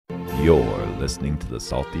You're listening to the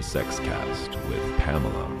Salty Sex Cast with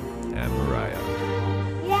Pamela and Mariah.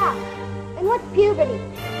 Yeah, and what's puberty?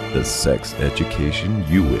 The sex education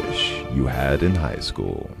you wish you had in high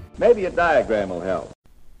school. Maybe a diagram will help.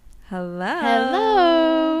 Hello.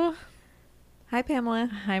 Hello. Hi, Pamela.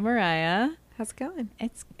 Hi, Mariah. How's it going?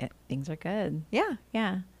 Things are good. Yeah.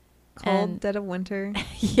 Yeah. Cold, dead of winter.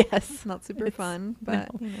 Yes. Not super fun,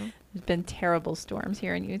 but, no. you know. There's been terrible storms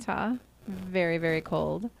here in Utah. Very, very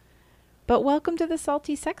cold. But welcome to the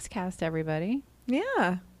Salty Sex Cast, everybody.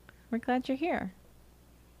 Yeah. We're glad you're here.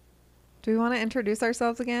 Do we want to introduce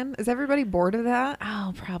ourselves again? Is everybody bored of that?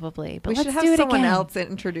 Oh, probably. But We let's should have do it someone again. else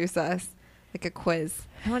introduce us, like a quiz.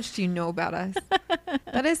 How much do you know about us?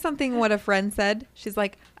 That is something what a friend said. She's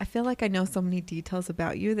like, I feel like I know so many details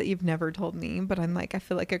about you that you've never told me, but I'm like, I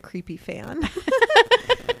feel like a creepy fan.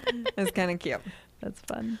 It's kind of cute. That's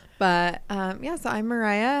fun. But yeah, so I'm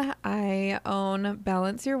Mariah. I own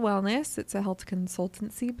Balance Your Wellness. It's a health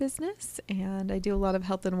consultancy business, and I do a lot of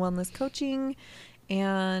health and wellness coaching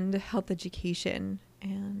and health education,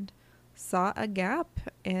 and saw a gap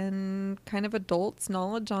in kind of adults'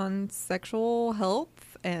 knowledge on sexual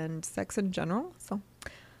health and sex in general. So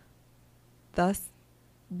thus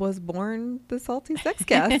was born the Salty Sex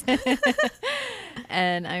Cast.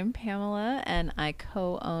 And I'm Pamela, and I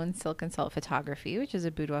co-own Silk and Salt Photography, which is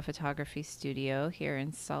a boudoir photography studio here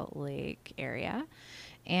in Salt Lake area.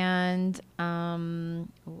 And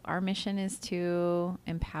our mission is to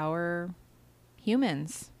empower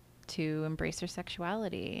humans to embrace their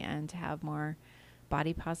sexuality and to have more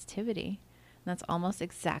body positivity. And that's almost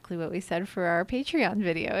exactly what we said for our Patreon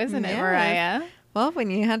video, isn't it, Yes. Mariah? Well,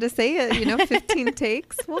 when you had to say it, 15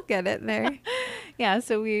 takes, we'll get it there. Yeah,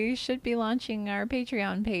 so we should be launching our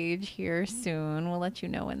Patreon page here soon. We'll let you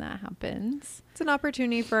know when that happens. It's an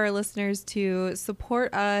opportunity for our listeners to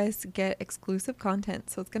support us, get exclusive content.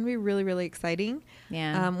 So it's going to be really, really exciting.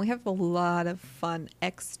 Yeah. We have a lot of fun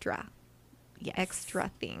extra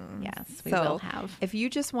things. Yes, we So will have. If you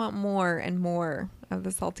just want more and more of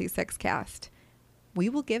the Salty Sex Cast, we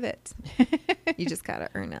will give it. You just got to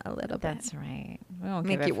earn it a little bit. That's right. We won't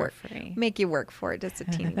Make give you it work for free. Make you work for it just a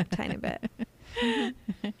teeny tiny bit. All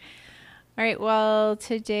right. Well,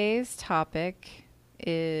 today's topic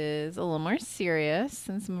is a little more serious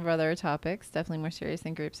than some of our other topics. Definitely more serious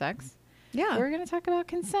than group sex. Yeah. We're going to talk about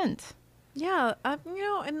consent. Yeah,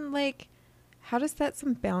 and like how to set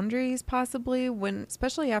some boundaries possibly when,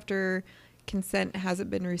 especially after consent hasn't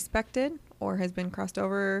been respected or has been crossed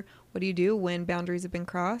over. What do you do when boundaries have been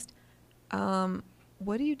crossed?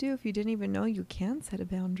 What do you do if you didn't even know you can set a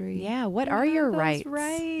boundary? Yeah. What are your rights?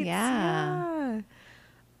 Rights. Yeah.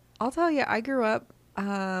 I'll tell you, I grew up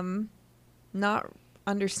not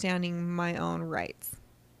understanding my own rights.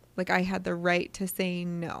 Like I had the right to say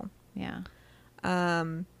no. Yeah.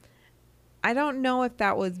 I don't know if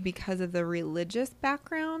that was because of the religious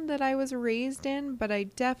background that I was raised in, but I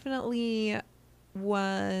definitely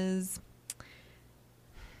was.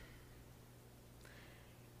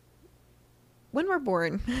 When we're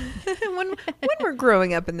born, when we're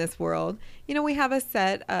growing up in this world, we have a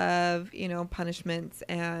set of, punishments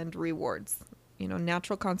and rewards,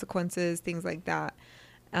 natural consequences, things like that.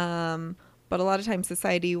 But a lot of times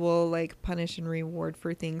society will like punish and reward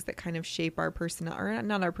for things that kind of shape our or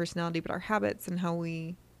not our personality, but our habits and how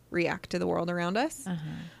we react to the world around us.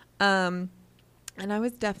 Uh-huh. And I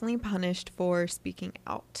was definitely punished for speaking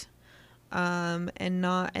out, and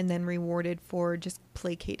then rewarded for just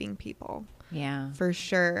placating people. Yeah. For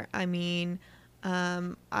sure. I mean,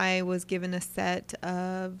 I was given a set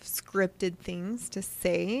of scripted things to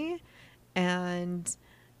say and,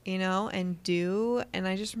 and do. And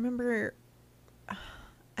I just remember,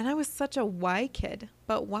 and I was such a why kid,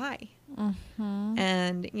 but why? Mm-hmm.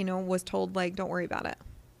 And, was told like, don't worry about it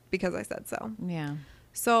because I said so. Yeah.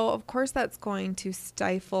 So of course that's going to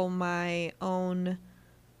stifle my own,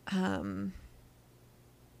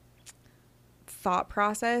 thought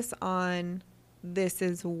process on this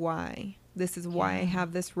is why I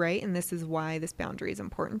have this right, and this is why this boundary is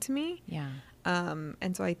important to me. Yeah.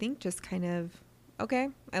 And so I think just kind of, okay,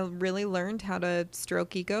 I really learned how to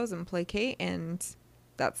stroke egos and placate, and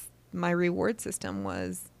that's my reward system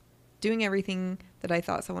was doing everything that I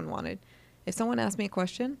thought someone wanted. If someone asked me a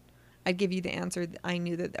question, I'd give you the answer that I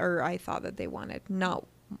knew that, or I thought that they wanted.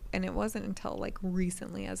 And it wasn't until like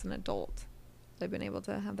recently as an adult I've been able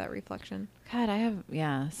to have that reflection. God, I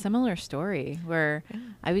have, similar story where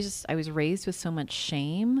I was raised with so much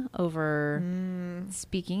shame over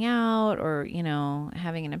speaking out or,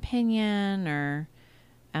 having an opinion or,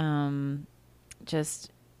 just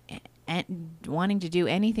wanting to do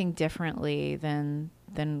anything differently than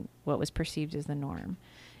what was perceived as the norm.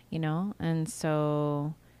 you know? And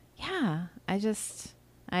so, yeah,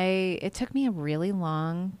 it took me a really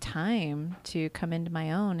long time to come into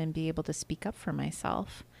my own and be able to speak up for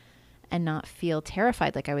myself and not feel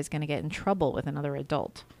terrified like I was going to get in trouble with another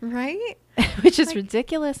adult. Right? Which is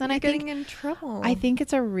ridiculous. And You're I think getting in trouble. I think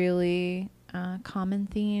it's a really common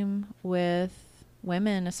theme with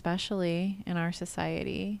women, especially in our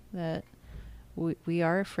society, that we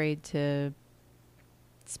are afraid to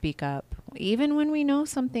speak up, even when we know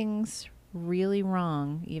something's really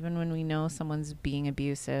wrong, even when we know someone's being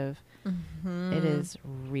abusive. It is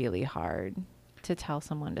really hard to tell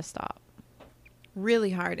someone to stop.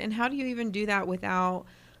 Really hard. And how do you even do that without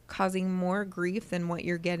causing more grief than what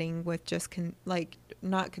you're getting with just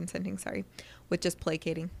not consenting, with just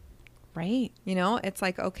placating? Right. You know, it's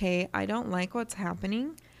like, okay, I don't like what's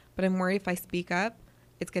happening, but I'm worried if I speak up,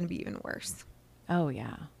 it's going to be even worse. Oh,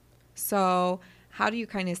 yeah. So how do you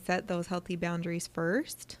kind of set those healthy boundaries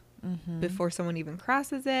first before someone even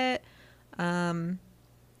crosses it?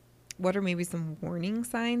 What are maybe some warning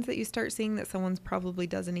signs that you start seeing that someone's probably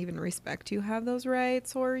doesn't even respect you have those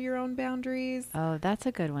rights or your own boundaries? Oh, that's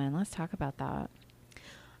a good one. Let's talk about that.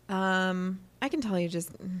 I can tell you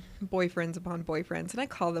just boyfriends upon boyfriends, and I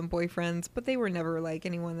call them boyfriends, but they were never like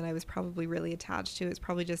anyone that I was probably really attached to. It's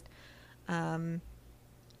probably just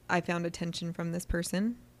I found attention from this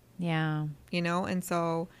person. Yeah. You know,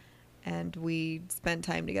 and we spent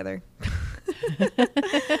time together.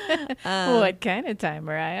 What kind of time,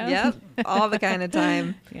 Mariah? Yep, all the kind of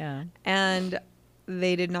time. Yeah. And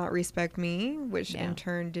they did not respect me, which in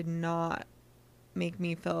turn did not make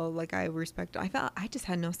me feel like I respect. I felt I just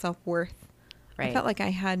had no self-worth. Right. I felt like I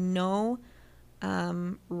had no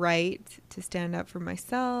right to stand up for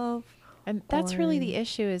myself. And that's really the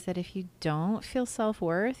issue, is that if you don't feel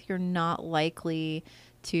self-worth, you're not likely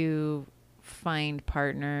to find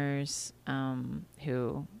partners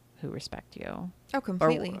who respect you. Oh,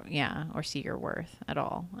 completely. Or see your worth at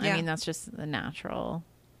all. Yeah. I mean, that's just the natural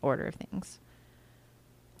order of things.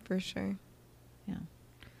 For sure.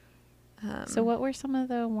 Yeah. So what were some of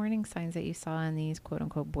the warning signs that you saw in these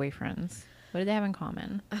quote-unquote boyfriends? What did they have in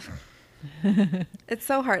common? It's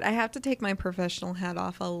so hard. I have to take my professional hat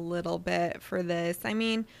off a little bit for this. I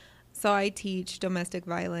mean, so I teach domestic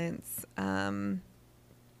violence,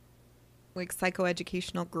 like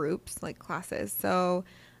psychoeducational groups, like classes. So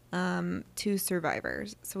to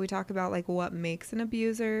survivors. So we talk about like what makes an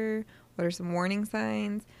abuser, what are some warning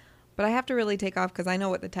signs. But I have to really take off because I know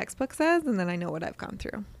what the textbook says, and then I know what I've gone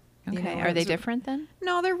through. Okay. You know, Are they different then?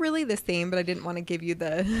 No, they're really the same, but I didn't want to give you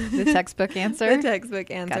the textbook answer. The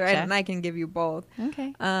textbook answer, Gotcha. and I can give you both.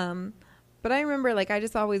 Okay. But I remember, like, I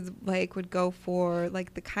just always like would go for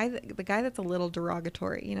like the guy that's a little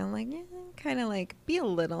derogatory, you know, like kind of like be a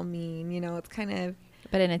little mean, you know. It's kind of,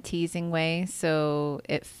 but in a teasing way, so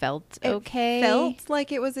it felt okay. It felt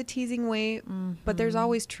like it was a teasing way, but there's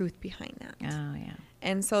always truth behind that. Oh yeah.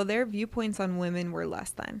 And so their viewpoints on women were less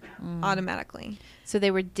than automatically. So they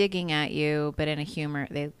were digging at you, but in a humor,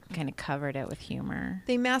 they kind of covered it with humor.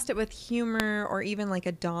 They masked it with humor, or even like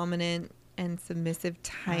a dominant and submissive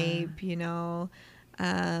type, you know,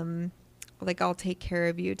 like I'll take care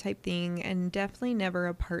of you type thing, and definitely never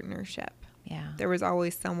a partnership. Yeah. There was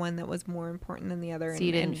always someone that was more important than the other. So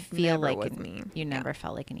you didn't feel like you never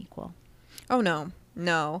felt like an equal. Oh, no.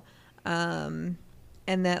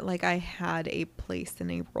 And that like I had a place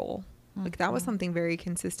and a role. Like that was something very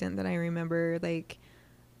consistent that I remember, like,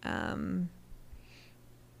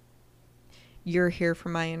 you're here for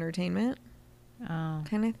my entertainment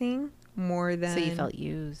kind of thing, more than. So you felt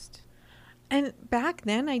used. And back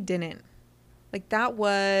then I didn't. Like that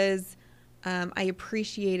was, I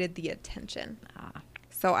appreciated the attention.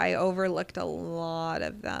 So I overlooked a lot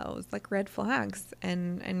of those like red flags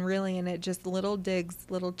and really, and it just little digs,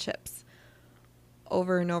 little chips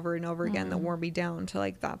over and over and over again that wore me down to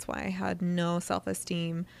like, that's why I had no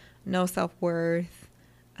self-esteem, no self-worth.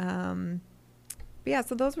 But yeah,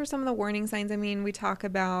 so those were some of the warning signs. I mean, we talk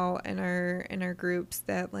about in our groups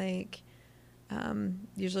that like,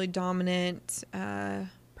 usually dominant,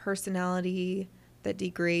 personality that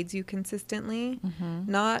degrades you consistently.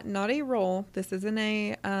 Not a role. This isn't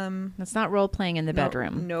a That's not role playing in the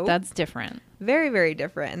bedroom. Nope. That's different. Very, very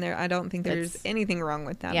different. And I don't think there's anything wrong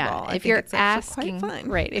with that at all. If you're asking, quite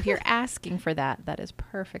fun. right? If you're asking for that, that is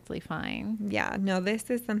perfectly fine. Yeah. No,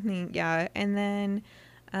 this is something. Yeah. And then,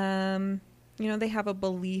 you know, they have a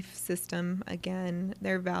belief system. Again,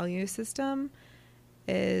 their value system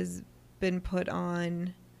is been put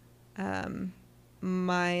on.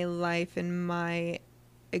 My life and my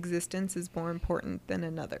existence is more important than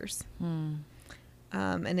another's. And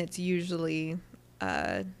it's usually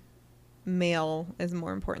male is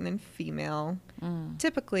more important than female.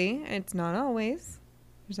 Typically, it's not always.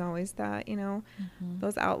 There's always that,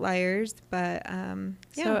 those outliers. But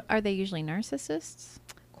So are they usually narcissists?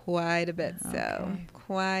 quite a bit so. Okay.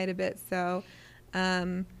 Quite a bit so.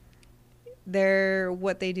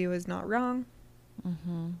 What they do is not wrong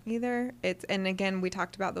either. And again, we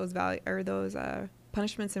talked about those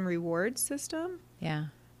punishments and rewards system. Yeah.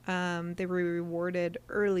 They were rewarded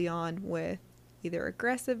early on with either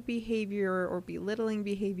aggressive behavior or belittling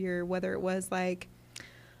behavior, whether it was like,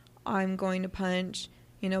 I'm going to punch,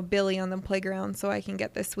 Billy on the playground so I can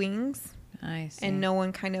get the swings. I see. And no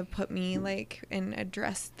one kind of put me and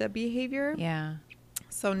addressed the behavior. Yeah.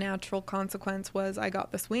 So natural consequence was I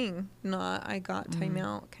got the swing, not I got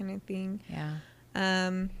timeout kind of thing. Yeah.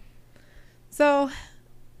 So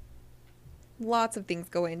lots of things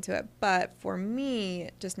go into it. But for me,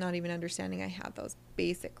 just not even understanding I had those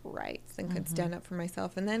basic rights and could stand up for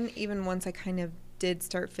myself. And then even once I kind of did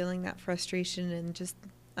start feeling that frustration and just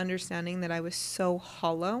understanding that I was so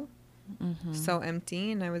hollow, so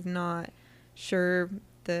empty, and I was not sure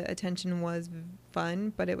the attention was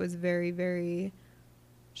fun, but it was very, very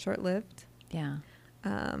short-lived. Yeah.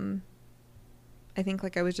 I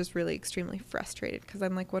think I was just really extremely frustrated because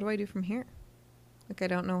I'm like, what do I do from here? I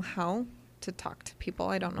don't know how to talk to people.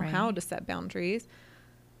 I don't know how to set boundaries.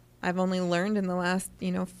 I've only learned in the last,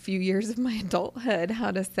 few years of my adulthood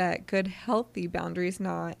how to set good, healthy boundaries.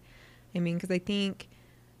 Because I think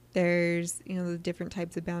there's, the different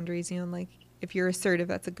types of boundaries, if you're assertive,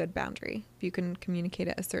 that's a good boundary. If you can communicate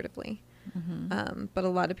it assertively. But a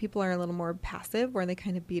lot of people are a little more passive where they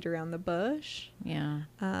kind of beat around the bush. Yeah.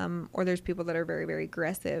 Or there's people that are very, very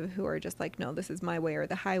aggressive who are just like, no, this is my way or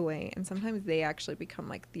the highway. And sometimes they actually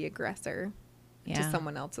become the aggressor to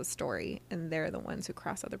someone else's story. And they're the ones who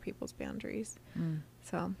cross other people's boundaries.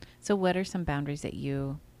 So what are some boundaries that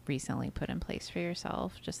you recently put in place for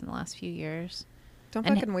yourself just in the last few years? Don't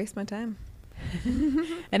fucking waste my time.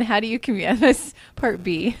 And how do you communicate this part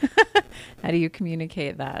B? How do you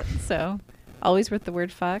communicate that? So always with the word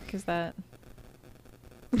fuck, is that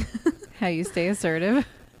how you stay assertive?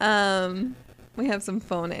 We have some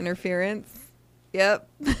phone interference. Yep.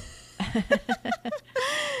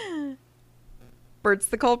 Bert's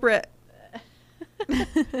the culprit.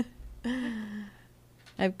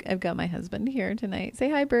 I've got my husband here tonight. Say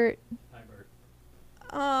hi, Bert. Hi, Bert.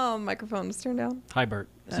 Oh, microphone is turned down. Hi, Bert.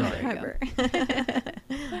 Sorry. Hi, Bert.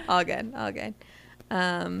 All good. All good.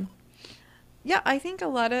 Yeah, I think a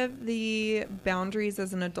lot of the boundaries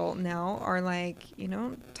as an adult now are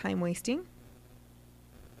time wasting.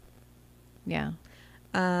 Yeah.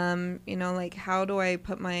 How do I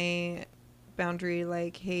put my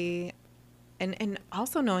boundary hey, and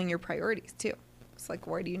also knowing your priorities too. It's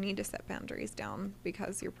where do you need to set boundaries down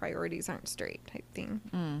because your priorities aren't straight type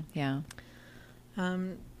thing. Yeah.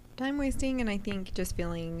 Time wasting, and I think just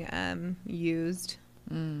feeling used.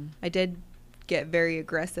 I did get very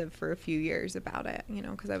aggressive for a few years about it,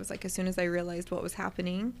 because I was as soon as I realized what was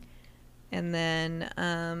happening, and then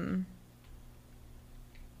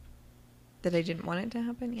that I didn't want it to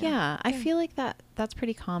happen. Yeah, I feel like that's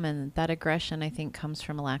pretty common. That aggression, I think, comes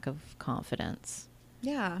from a lack of confidence.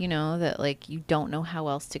 Yeah. That you don't know how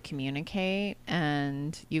else to communicate,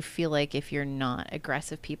 and you feel like if you're not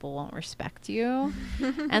aggressive, people won't respect you.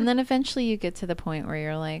 And then eventually you get to the point where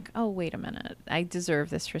you're like, oh, wait a minute. I deserve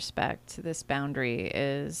this respect. This boundary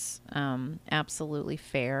is absolutely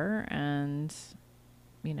fair. And,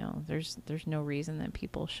 there's no reason that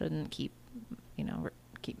people shouldn't keep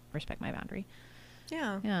respect my boundary.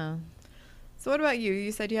 Yeah. Yeah. So what about you?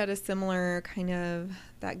 You said you had a similar kind of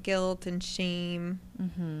that guilt and shame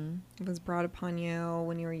was brought upon you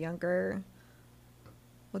when you were younger.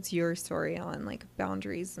 What's your story on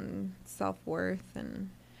boundaries and self-worth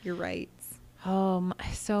and your rights? So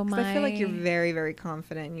I feel like you're very, very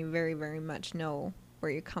confident and you very, very much know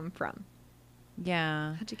where you come from.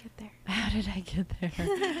 Yeah. How'd you get there? How did I get there?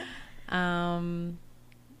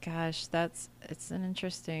 Gosh, it's an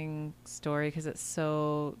interesting story because it's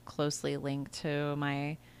so closely linked to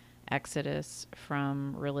my exodus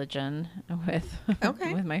from religion with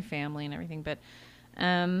my family and everything. But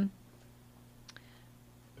I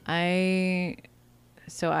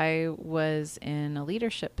was in a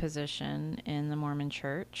leadership position in the Mormon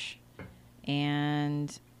Church,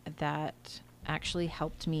 and that actually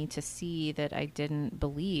helped me to see that I didn't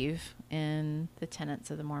believe in the tenets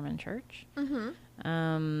of the Mormon Church.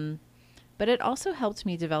 But it also helped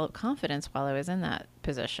me develop confidence while I was in that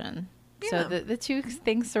position. Yeah. So the two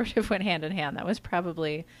things sort of went hand in hand. That was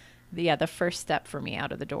probably the first step for me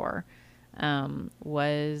out of the door,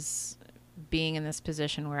 was being in this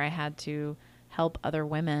position where I had to help other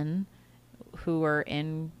women who were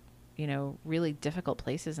in, really difficult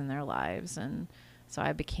places in their lives. And so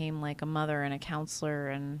I became like a mother and a counselor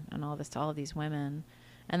and all this to all of these women.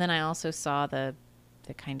 And then I also saw the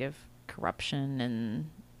kind of corruption and,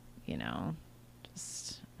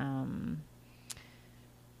 just, I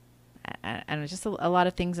don't know, just a lot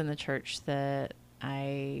of things in the church that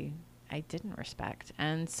I didn't respect.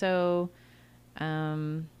 And so,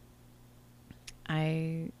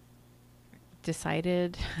 I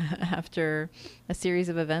decided after a series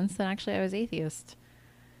of events that actually I was atheist,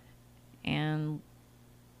 and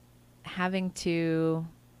having to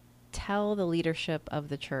tell the leadership of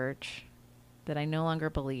the church that I no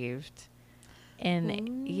longer believed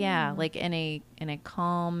like in a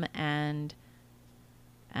calm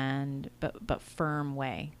but firm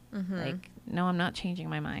way. Mm-hmm. Like, no, I'm not changing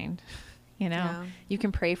my mind. Yeah. You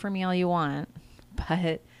can pray for me all you want,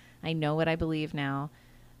 but I know what I believe now.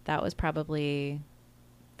 That was probably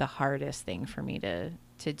the hardest thing for me to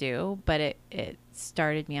do, but it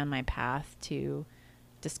started me on my path to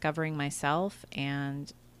discovering myself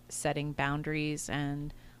and setting boundaries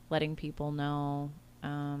and letting people know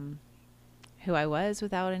who I was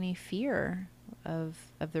without any fear of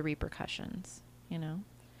the repercussions,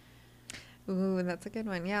 Ooh, that's a good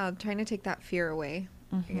one. Yeah, trying to take that fear away,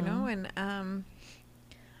 and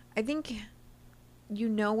I think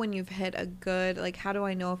when you've hit a good, like, how do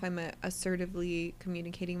I know if I'm assertively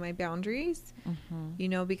communicating my boundaries?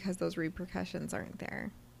 Mm-hmm. Because those repercussions aren't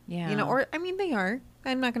there. Yeah. Or, I mean, they are.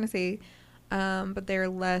 I'm not going to say, but they're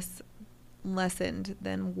less lessened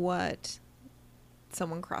than what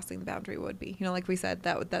someone crossing the boundary would be. Like we said,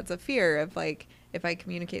 that's a fear of, like, if I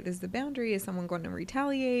communicate this is the boundary, is someone going to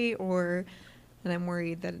retaliate? And I'm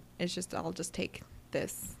worried that I'll just take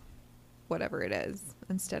this, whatever it is,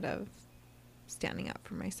 instead of standing up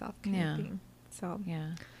for myself kind of thing. So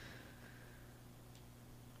yeah,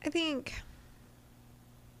 I think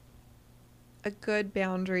a good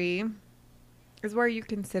boundary is where you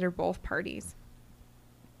consider both parties.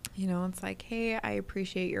 It's like, hey, I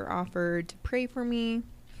appreciate your offer to pray for me,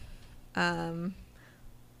 but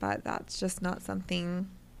that's just not something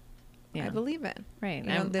I believe in. Right.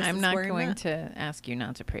 I'm not going to ask you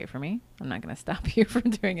not to pray for me. I'm not going to stop you from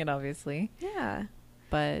doing it, obviously. Yeah.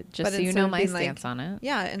 But just so you know my stance on it.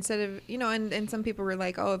 Yeah. Instead of, and some people were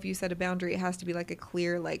like, oh, if you set a boundary, it has to be like a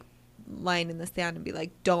clear, like, line in the sand and be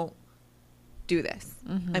like, don't do this.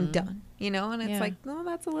 Mm-hmm. I'm done. And it's like, no,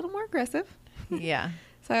 that's a little more aggressive. Yeah.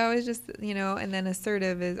 So I always just, and then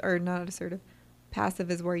assertive is, or not assertive,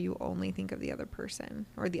 passive is where you only think of the other person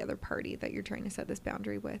or the other party that you're trying to set this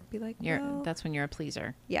boundary with. Be like, that's when you're a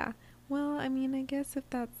pleaser. Yeah. Well, I mean, I guess if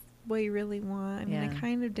that's what you really want. I mean, I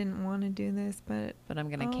kind of didn't want to do this, but I'm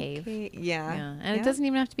going to cave. Yeah. And it doesn't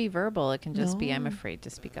even have to be verbal. It can just be, I'm afraid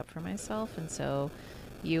to speak up for myself. And so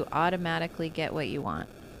you automatically get what you want.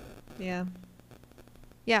 Yeah.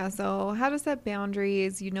 Yeah. So how to set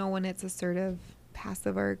boundaries, when it's assertive,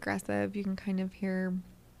 passive, or aggressive, you can kind of hear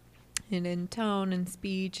it in tone and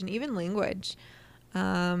speech and even language.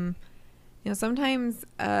 Sometimes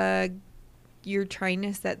you're trying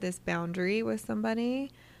to set this boundary with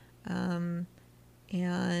somebody, and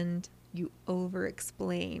you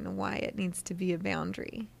over-explain why it needs to be a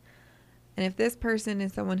boundary. And if this person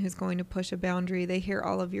is someone who's going to push a boundary, they hear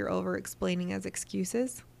all of your over-explaining as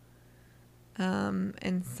excuses.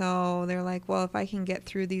 And so they're like, well, if I can get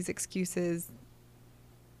through these excuses,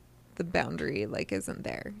 the boundary, like, isn't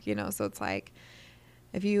there, So it's like,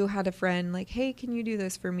 if you had a friend like, hey, can you do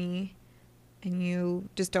this for me? And you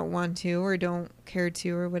just don't want to or don't care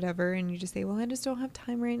to or whatever. And you just say, well, I just don't have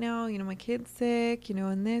time right now. My kid's sick,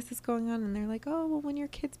 and this is going on. And they're like, oh, well, when your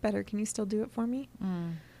kid's better, can you still do it for me?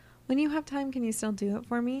 When you have time, can you still do it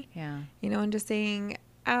for me? Yeah. And just saying,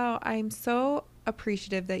 oh, I'm so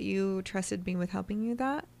appreciative that you trusted me with helping you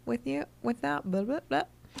with that, blah, blah, blah.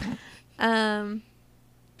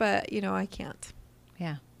 But, I can't.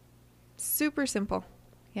 Yeah. Super simple.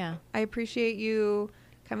 Yeah. I appreciate you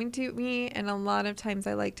coming to me, and a lot of times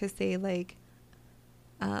I like to say, like,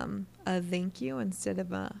 a thank you instead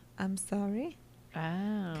of a I'm sorry.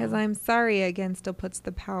 Oh. Because I'm sorry, again, still puts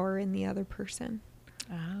the power in the other person.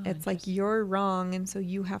 Oh, it's like you're wrong, and so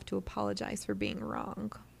you have to apologize for being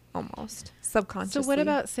wrong, almost subconsciously. So what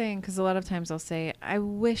about saying, because a lot of times I'll say, I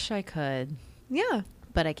wish I could. Yeah.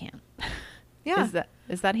 But I can't. Yeah.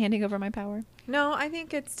 Is that handing over my power? No, I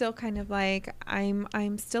think it's still kind of like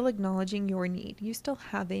I'm still acknowledging your need. You still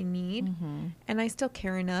have a need, and I still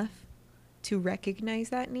care enough to recognize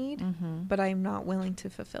that need, but I'm not willing to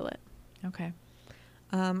fulfill it. Okay.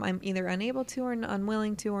 I'm either unable to or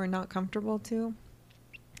unwilling to or not comfortable to.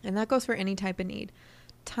 And that goes for any type of need.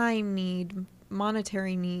 Time need,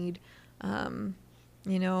 monetary need,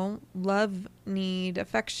 love need,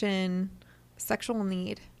 affection, sexual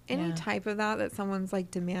need, any Yeah. type of that someone's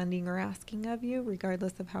like demanding or asking of you,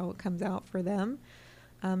 regardless of how it comes out for them.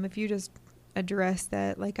 If you just address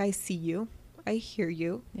that, like, I see you, I hear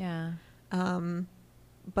you, Yeah.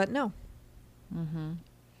 but no. Mm-hmm.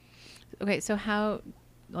 Okay, so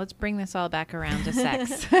let's bring this all back around to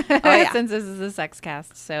sex. Yeah. Since this is a sex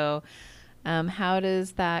cast. So how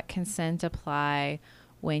does that consent apply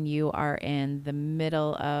when you are in the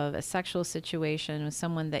middle of a sexual situation with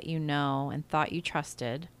someone that you know and thought you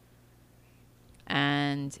trusted,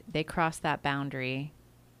 and they cross that boundary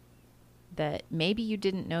that maybe you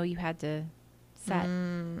didn't know you had to set?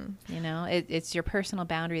 It's your personal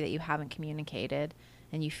boundary that you haven't communicated,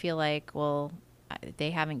 and you feel like, well,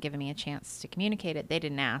 they haven't given me a chance to communicate it. They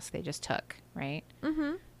didn't ask, they just took, right?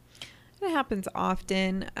 Mm-hmm. It happens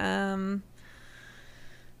often.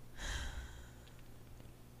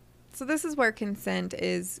 So this is where consent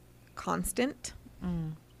is constant.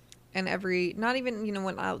 And not even,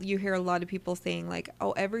 when you hear a lot of people saying like,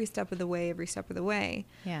 oh, every step of the way.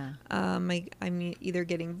 Yeah. I'm either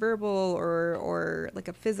getting verbal or like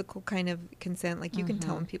a physical kind of consent. Like you can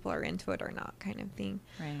tell when people are into it or not, kind of thing.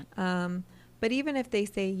 Right. But even if they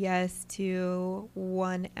say yes to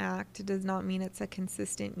one act, it does not mean it's a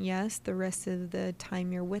consistent yes the rest of the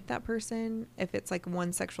time you're with that person. If it's like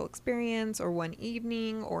one sexual experience or one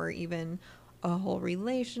evening or even a whole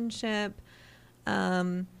relationship.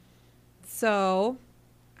 So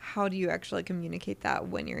how do you actually communicate that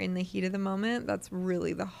when you're in the heat of the moment? That's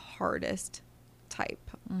really the hardest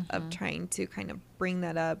type of trying to kind of bring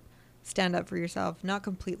that up, stand up for yourself, not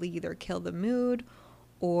completely either kill the mood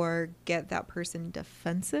or get that person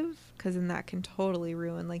defensive, because then that can totally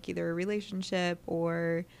ruin like either a relationship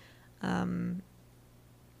or, like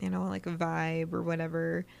a vibe or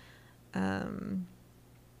whatever.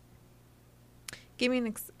 Give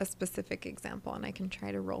me a specific example and I can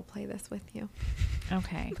try to role play this with you.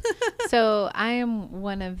 Okay. So I am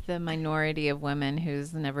one of the minority of women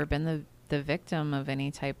who's never been the victim of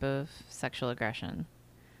any type of sexual aggression.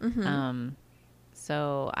 Mm-hmm.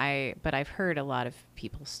 But I've heard a lot of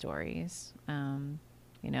people's stories.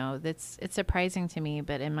 It's surprising to me,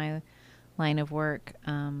 but in my line of work,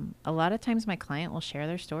 a lot of times my client will share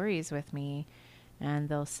their stories with me, and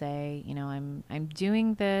they'll say, I'm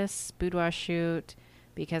doing this boudoir shoot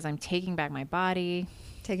because I'm taking back my body.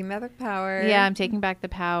 Taking back the power. Yeah, I'm taking back the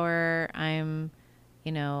power. I'm,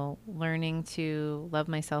 learning to love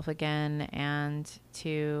myself again, and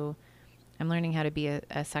I'm learning how to be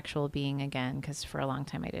a sexual being again, because for a long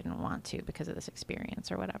time I didn't want to because of this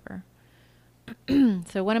experience or whatever.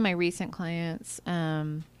 So one of my recent clients,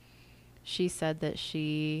 she said that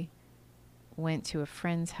she went to a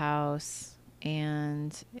friend's house,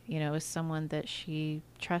 and, it was someone that she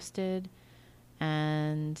trusted.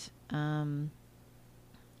 And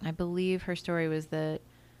I believe her story was that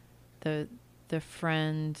the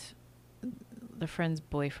friend's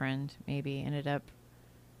boyfriend maybe ended up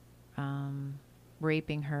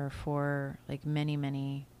raping her for like many,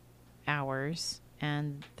 many hours,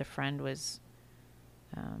 and the friend was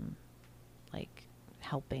like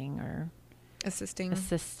helping or assisting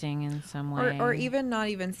in some way, or even not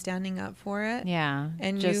even standing up for it. Yeah.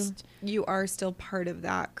 And just you are still part of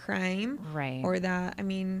that crime, right? Or that,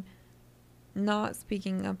 not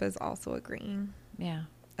speaking up is also agreeing. Yeah.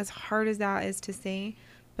 As hard as that is to say,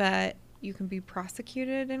 but you can be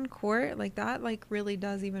prosecuted in court. Like that, like really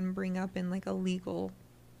does even bring up in like a legal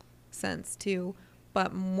sense too,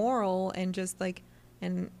 but moral and just like,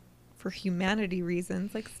 and for humanity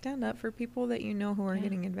reasons, like stand up for people that who are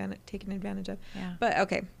getting taken advantage of. Yeah. But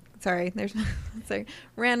okay, sorry, there's sorry,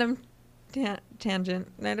 random tangent.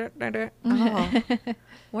 Oh,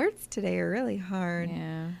 words today are really hard.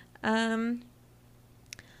 Yeah.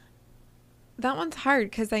 That one's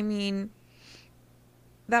hard because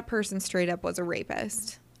that person straight up was a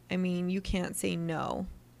rapist. You can't say no,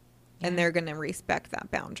 and they're gonna respect that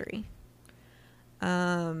boundary.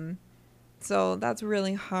 So that's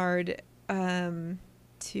really hard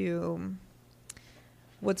to.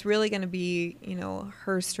 What's really going to be,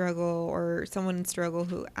 her struggle or someone's struggle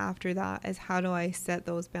who after that is, how do I set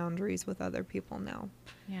those boundaries with other people now?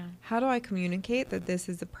 Yeah. How do I communicate that this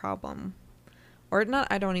is a problem? Or not,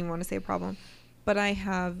 I don't even want to say a problem, but I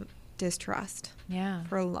have distrust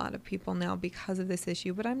for a lot of people now because of this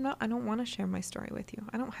issue. But I don't want to share my story with you.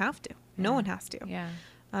 I don't have to. Yeah. No one has to. Yeah.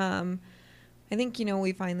 I think,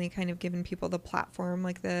 we finally kind of given people the platform,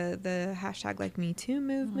 like the hashtag like Me Too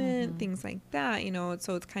movement, things like that,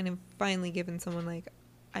 so it's kind of finally given someone like,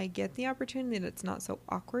 I get the opportunity that it's not so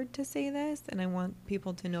awkward to say this, and I want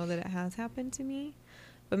people to know that it has happened to me.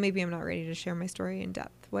 but maybe I'm not ready to share my story in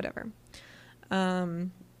depth, whatever.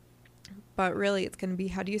 But really it's going to be,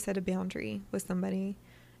 how do you set a boundary with somebody?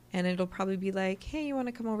 And it'll probably be like, hey, you want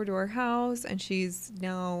to come over to our house? And she's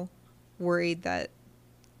now worried that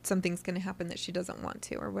something's going to happen that she doesn't want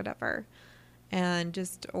to, or whatever. And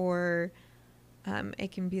just, or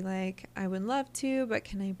it can be like, I would love to, but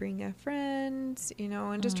can I bring a friend? You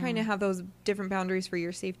know, and just trying to have those different boundaries for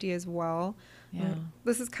your safety as well. Yeah.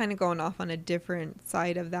 This is kind of going off on a different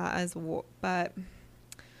side of that as well, but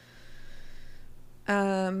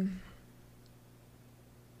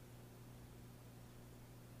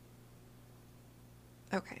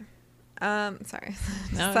okay. Sorry.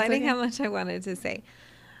 No, Deciding okay. how much I wanted to say.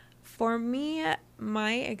 For me,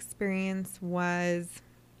 my experience was,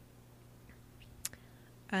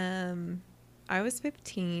 I was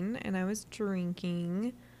 15 and I was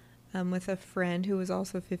drinking with a friend who was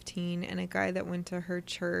also 15 and a guy that went to her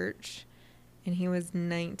church, and he was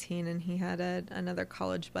 19 and he had another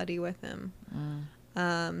college buddy with him.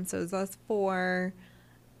 So it was us four,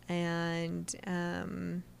 and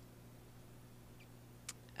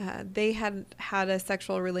they had a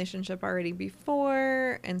sexual relationship already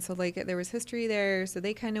before, and so like there was history there, so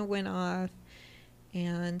they kind of went off,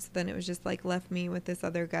 and so then it was just like left me with this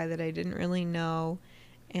other guy that I didn't really know.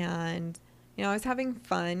 And you know, I was having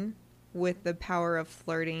fun with the power of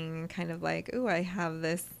flirting and kind of like, ooh, I have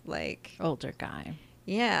this like Older guy.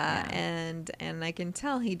 yeah. And I can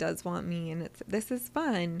tell he does want me, and this is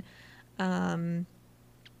fun. And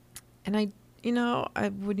I, you know,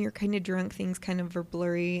 when you're kind of drunk, things kind of are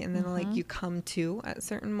blurry, and then like you come to at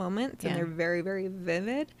certain moments, and they're very, very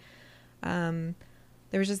vivid.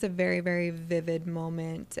 There was just a very, very vivid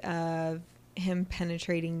moment of him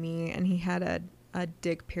penetrating me, and he had a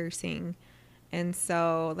dick piercing. And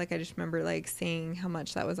so, like, I just remember, like, saying how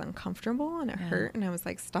much that was uncomfortable, and it hurt, and I was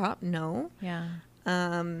like, stop, no. Yeah.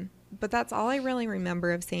 But that's all I really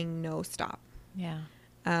remember of saying no, stop. Yeah.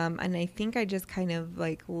 And I think I just kind of,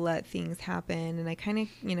 like, let things happen, and I kind of,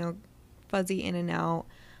 you know, fuzzy in and out.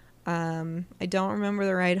 I don't remember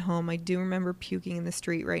the ride home. I do remember puking in the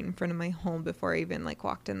street right in front of my home before I even, like,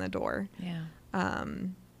 walked in the door. Yeah.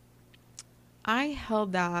 I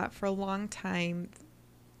held that for a long time,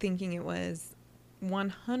 thinking it was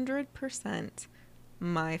 100%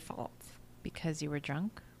 my fault. Because you were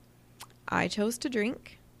drunk? I chose to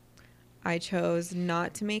drink. I chose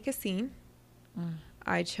not to make a scene.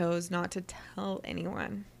 I chose not to tell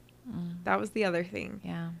anyone. That was the other thing.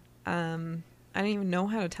 Yeah. I didn't even know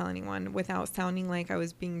how to tell anyone without sounding like I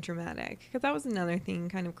was being dramatic. Because that was another thing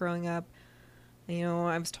kind of growing up. You know,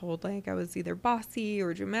 I was told like I was either bossy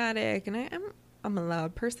or dramatic, and I'm a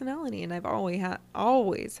loud personality, and I've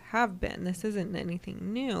always have been. This isn't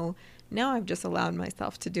anything new. Now I've just allowed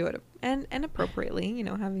myself to do it, and appropriately, you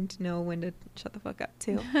know, having to know when to shut the fuck up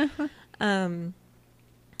too. And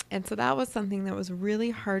so that was something that was really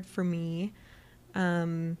hard for me,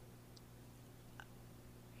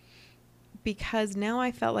 because now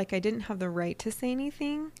I felt like I didn't have the right to say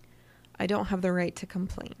anything. I don't have the right to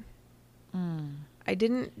complain. I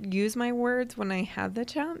didn't use my words when I had the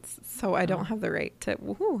chance, so I don't have the right to,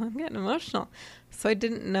 woohoo, I'm getting emotional. So I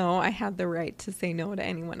didn't know I had the right to say no to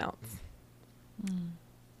anyone else.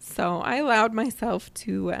 So I allowed myself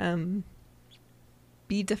to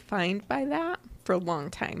be defined by that for a long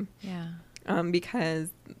time. Yeah.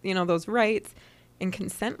 Because, you know, those rights and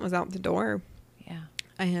consent was out the door. Yeah.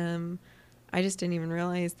 I just didn't even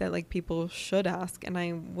realize that, like, people should ask, and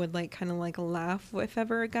I would, like, kind of, like, laugh if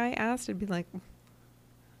ever a guy asked. I'd be like,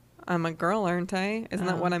 I'm a girl, aren't I? Isn't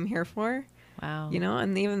that what I'm here for? Wow. You know,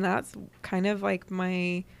 and even that's kind of, like,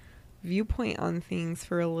 my viewpoint on things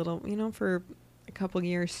for a little, you know, for a couple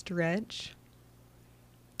years stretch.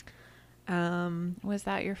 Was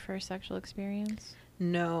that your first sexual experience?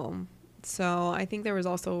 No. So I think there was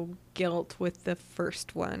also guilt with the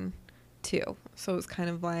first one, too. So it was kind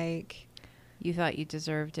of like... You thought you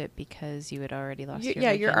deserved it because you had already lost your yeah,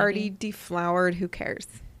 virginity? you're already deflowered. Who cares?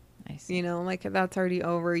 I see. You know, like, that's already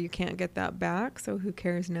over. You can't get that back. So who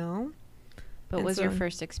cares now? But And was so- your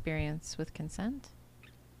first experience with consent?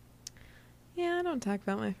 Yeah, I don't talk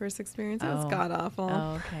about my first experience. It was Oh. god awful.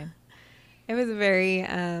 Oh, okay. It was very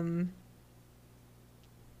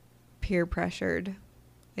peer pressured,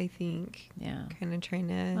 I think. Yeah. Kind of trying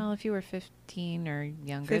to... Well, if you were 15 or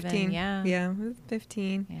younger, 15. then yeah. Yeah, I was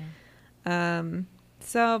 15. Yeah.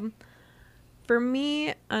 So for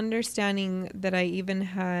me, understanding that I even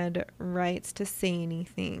had rights to say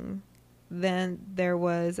anything, then there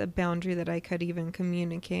was a boundary that I could even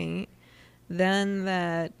communicate. Then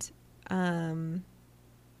that,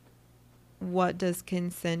 what does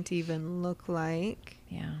consent even look like?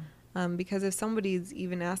 Yeah. Because if somebody's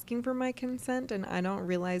even asking for my consent and I don't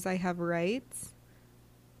realize I have rights,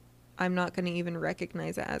 I'm not going to even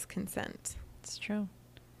recognize it as consent. It's true.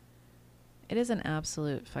 It is an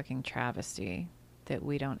absolute fucking travesty that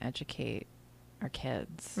we don't educate our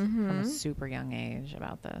kids from a super young age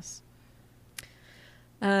about this.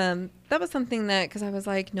 That was something that, because I was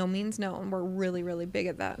like, no means no, and we're really, really big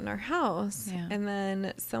at that in our house. Yeah. And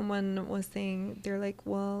then someone was saying, they're like,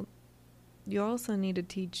 well, you also need to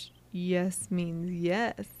teach yes means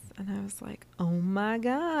yes. And I was like, oh my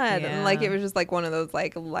God. And like, Yeah. it was just like one of those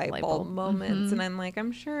like light Light bulb bulb. moments. Mhm. And I'm like,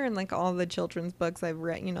 I'm sure in like all the children's books I've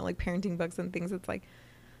read, you know, like parenting books and things, it's like,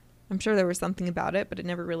 I'm sure there was something about it, but it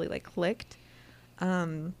never really like clicked.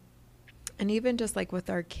 And even just like with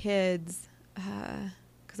our kids,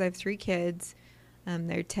 because I have 3 kids,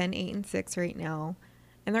 they're 10, 8, and 6 right now.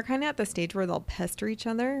 And they're kind of at the stage where they'll pester each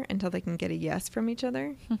other until they can get a yes from each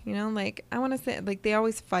other. You know, like I want to sit, like they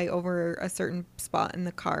always fight over a certain spot in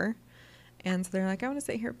the car. And so they're like, I want to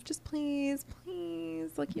sit here, just please,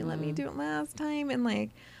 please. Like you let me do it last time and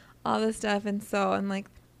like all this stuff. And so I'm like,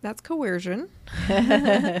 that's coercion.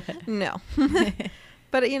 No.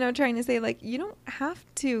 But, you know, trying to say like, you don't have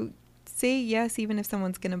to say yes even if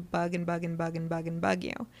someone's going to bug and bug and bug and bug and bug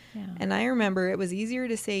you. Yeah. And I remember it was easier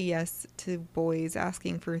to say yes to boys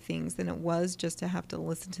asking for things than it was just to have to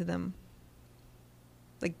listen to them.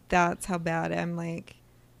 Like, that's how bad I'm, like,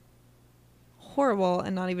 horrible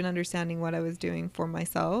and not even understanding what I was doing for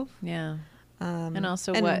myself. Yeah. And And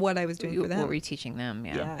also what I was doing for them. What were you teaching them?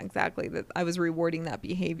 Yeah. Yeah, exactly. That I was rewarding that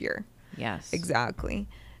behavior. Yes. Exactly.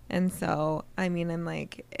 And so, I mean, I'm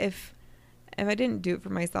like, if I didn't do it for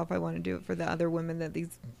myself, I want to do it for the other women that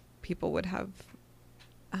these people would have,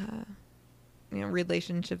 you know,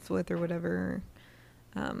 relationships with or whatever.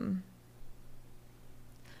 So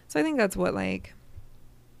I think that's what like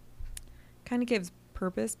kind of gives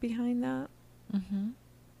purpose behind that Mm-hmm.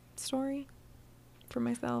 story for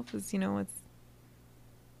myself is, you know,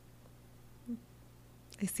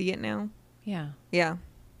 I see it now. Yeah. Yeah.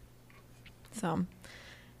 So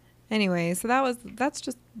anyway, so that's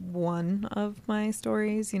just one of my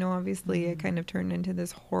stories. You know, obviously it kind of turned into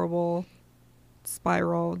this horrible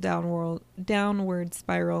spiral, downward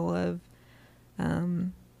spiral of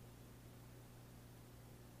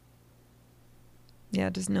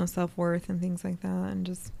just no self-worth and things like that, and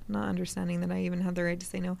just not understanding that I even have the right to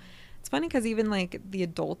say no. It's funny because even like the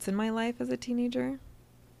adults in my life as a teenager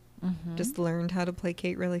Mm-hmm. just learned how to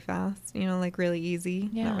placate really fast, you know, like really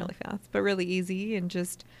easy. Yeah. Not really fast, but really easy. And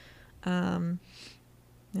just, you know,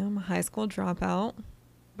 I'm a high school dropout,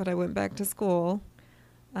 but I went back to school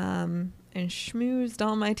and schmoozed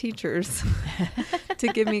all my teachers to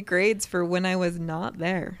give me grades for when I was not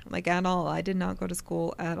there, like at all. I did not go to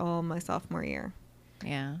school at all my sophomore year.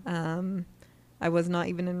 Yeah. I was not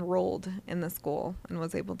even enrolled in the school and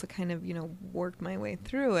was able to kind of, you know, work my way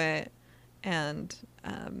through it and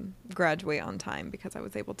graduate on time because I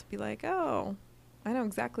was able to be like, oh, I know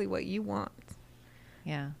exactly what you want.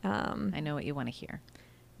 Yeah. I know what you want to hear.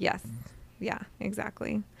 Yes. Yeah,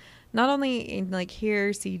 exactly. Not only in like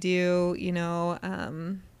hear, see, do, you know,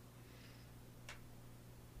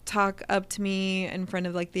 talk up to me in front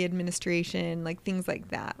of like the administration, like things like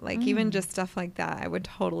that. Like even just stuff like that I would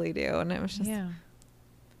totally do. And it was just,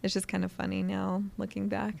 it's just kind of funny now looking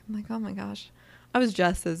back. I'm like, oh my gosh, I was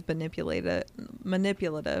just as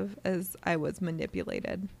manipulative as I was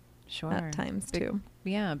manipulated. Sure. At times too.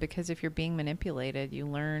 Yeah, because if you're being manipulated, you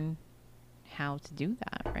learn how to do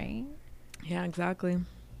that, right? Yeah, exactly.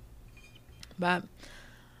 But,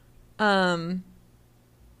 yeah,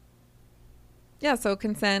 so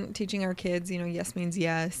consent, teaching our kids, you know, yes means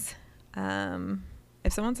yes.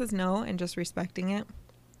 If someone says no and just respecting it,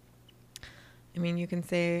 I mean, you can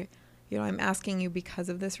say, you know, I'm asking you because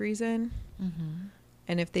of this reason. Mm-hmm.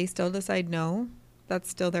 And if they still decide no, that's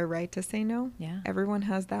still their right to say no. Yeah. Everyone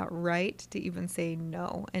has that right to even say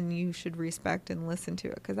no, and you should respect and listen to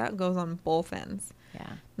it because that goes on both ends.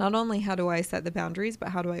 Yeah. Not only how do I set the boundaries, but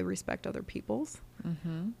how do I respect other people's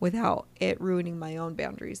Mm-hmm. without it ruining my own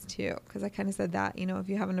boundaries too. Because I kind of said that, you know, if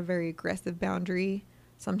you have a very aggressive boundary,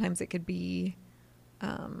 sometimes it could be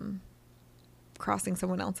crossing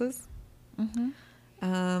someone else's. Mm-hmm.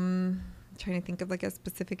 Trying to think of like a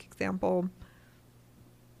specific example.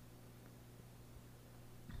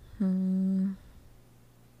 I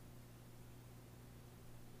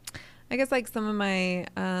guess like some of my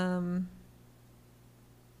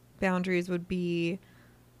boundaries would be,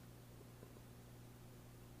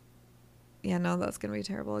 yeah, no, that's going to be a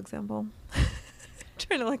terrible example.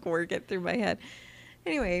 Trying to like work it through my head.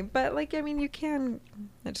 Anyway, but like, I mean, you can,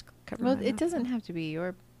 I just covered Well, my it mouth. doesn't have to be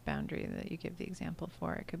your boundary that you give the example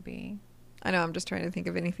for. It could be. I know. I'm just trying to think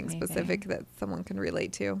of anything Anything. specific that someone can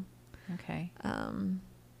relate to. Okay. Um,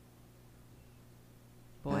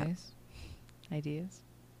 Boys. Ideas.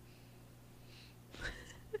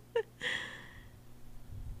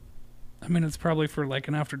 I mean, it's probably for like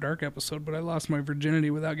an After Dark episode, but I lost my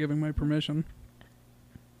virginity without giving my permission.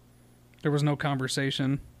 There was no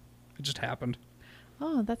conversation. It just happened.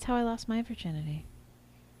 Oh, that's how I lost my virginity.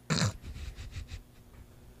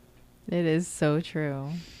 It is so true.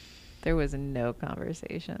 There was no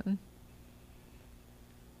conversation.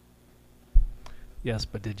 Yes,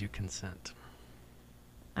 but did you consent?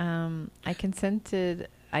 I consented,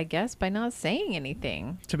 I guess, by not saying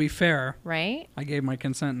anything, To be fair, right? I gave my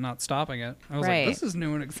consent not stopping it. I was Right. like, this is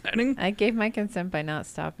new and exciting. I gave my consent by not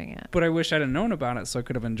stopping it. But I wish I'd have known about it so I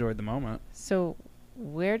could have enjoyed the moment. So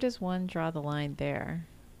where does one draw the line there?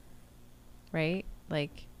 Right?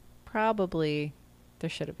 Like, probably there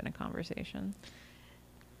should have been a conversation.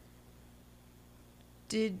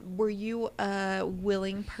 were you a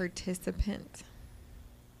willing participant?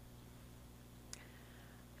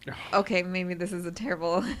 Okay, maybe this is a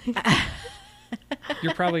terrible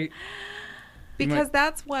You're probably... because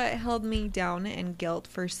that's what held me down in guilt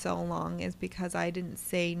for so long, is because I didn't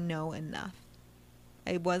say no enough.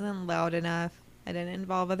 I wasn't loud enough. I didn't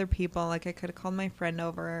involve other people. Like, I could have called my friend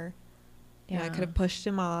over. You know, I could have pushed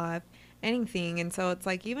him off, anything. And so it's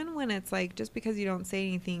like, even when it's like, just because you don't say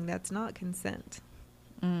anything, that's not consent.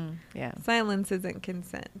 Yeah. Silence isn't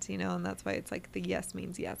consent, you know, and that's why it's like the yes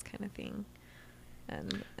means yes kind of thing.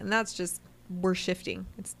 And that's just, we're shifting.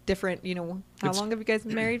 It's different, you know. How It's- long have you guys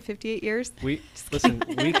been married? 58 years? We listen.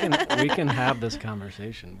 we can have this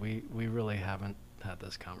conversation. We really haven't had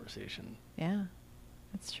this conversation. Yeah,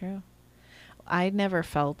 that's true. I never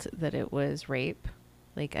felt that it was rape.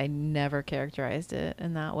 Like, I never characterized it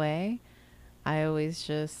in that way. I always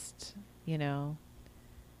just, you know,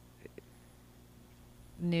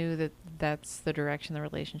 knew that that's the direction the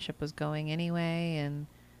relationship was going anyway. And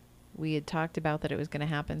we had talked about that it was going to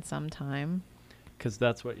happen sometime. Because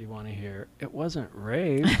that's what you want to hear. It wasn't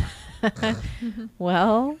rape.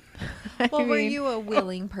 Well, I Well, were mean, you a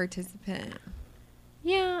willing participant?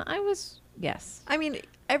 Yeah, I was. Yes. I mean,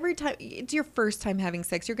 every time it's your first time having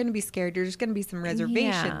sex, you're going to be scared. There's going to be some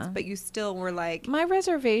reservations, Yeah. but you still were like, My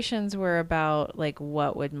reservations were about, like,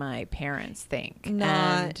 what would my parents think?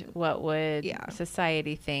 Not- and what would Yeah.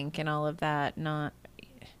 society think and all of that. Not,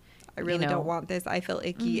 I really know. don't want this. I feel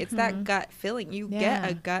icky. It's that gut feeling. You get Yeah.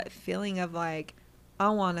 a gut feeling of like, I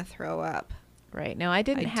want to throw up. right. No, I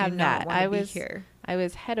didn't I have do that. not want I to be was here. I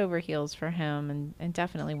was head over heels for him and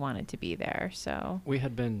definitely wanted to be there. So, We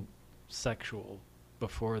had been sexual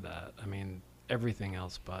before that. I mean, everything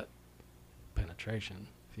else but penetration,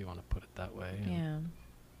 if you want to put it that way. yeah.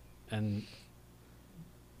 And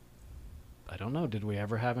I don't know. Did we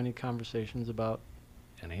ever have any conversations about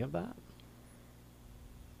any of that?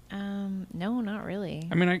 No, not really.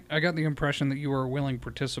 I mean, I got the impression that you were a willing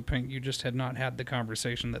participant. You just had not had the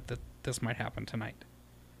conversation that this might happen tonight.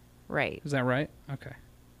 Right. Is that right? Okay.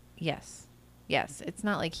 Yes. Yes. It's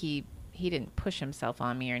not like he didn't push himself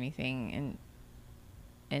on me or anything. And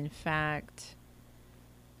in fact,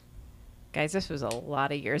 guys, this was a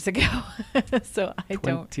lot of years ago. So I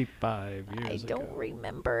don't 25 years ago.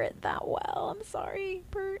 remember it that well. I'm sorry,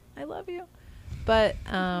 Bert. I love you. But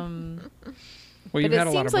Well, you've But it had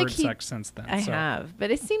a lot of seems like bird he- sex since then. I so. have.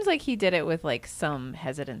 But it seems like he did it with like some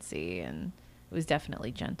hesitancy, and it was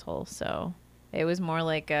definitely gentle. So it was more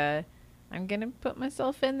like I'm going to put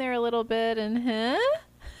myself in there a little bit and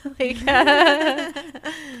like,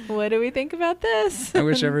 what do we think about this? I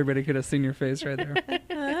wish everybody could have seen your face right there.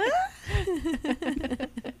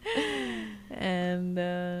 And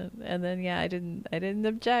then, yeah, I didn't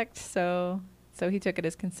object. So he took it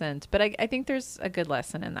as consent. But I think there's a good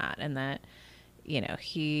lesson in that, you know,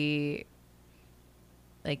 he,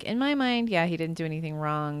 like, in my mind, yeah, he didn't do anything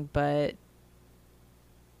wrong, but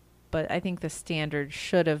I think the standard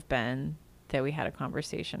should have been that we had a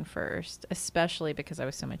conversation first, especially because I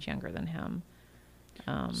was so much younger than him.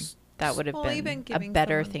 That would have Well, even been a giving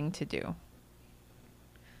better someone- thing to do.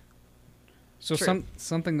 So True.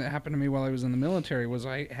 something that happened to me while I was in the military was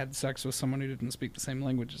I had sex with someone who didn't speak the same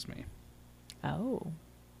language as me. Oh.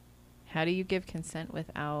 How do you give consent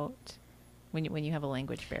without when you have a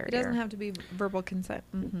language barrier? It doesn't have to be verbal consent.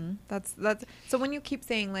 Mm-hmm. That's so when you keep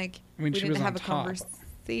saying like, I mean, we she didn't was have on a top.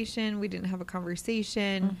 conversation, we didn't have a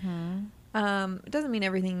conversation. Mm-hmm. It doesn't mean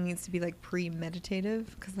everything needs to be like premeditative,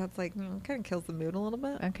 because that's like, kind of kills the mood a little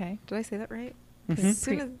bit. Okay. Did I say that right? 'Cause Mhm. As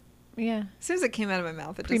soon as Yeah. it came out of my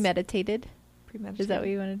mouth, it Premeditated. just premeditated. Is that what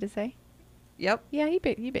you wanted to say? Yep. Yeah, he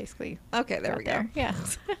basically Okay, there got we go. there. Yeah.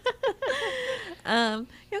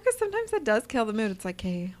 Because sometimes that does kill the mood. It's like,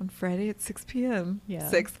 hey, on Friday at 6 p.m. Yeah.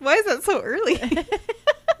 6. Why is that so early?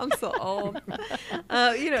 I'm so old.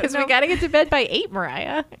 Because we got to get to bed by 8,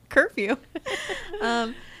 Mariah. curfew.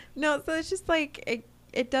 No, so it's just like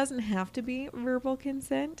it doesn't have to be verbal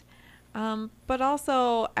consent. But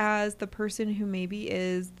also as the person who maybe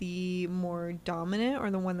is the more dominant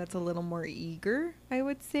or the one that's a little more eager, I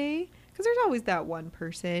would say, because there's always that one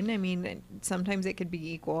person. I mean, sometimes it could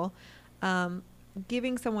be equal.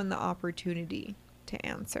 Giving someone the opportunity to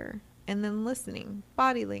answer and then listening,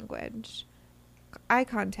 body language, eye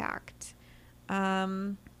contact,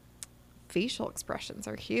 facial expressions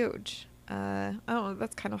are huge. Oh,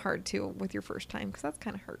 that's kind of hard too with your first time because that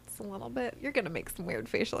kind of hurts a little bit. You're going to make some weird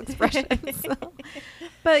facial expressions. So.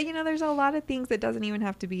 But, there's a lot of things that doesn't even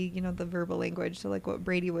have to be, the verbal language. So like what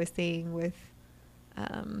Brady was saying with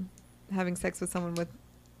having sex with someone with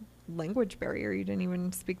language barrier. You didn't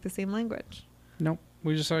even speak the same language. Nope.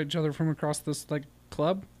 We just saw each other from across this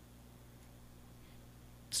club.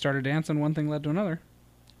 Started dancing. One thing led to another.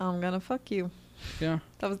 I'm going to fuck you. Yeah.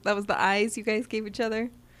 That was the eyes you guys gave each other.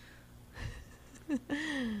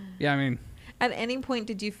 Yeah, I mean, at any point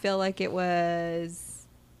did you feel like it was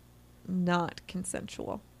not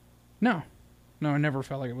consensual? No, I never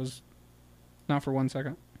felt like it was. Not for 1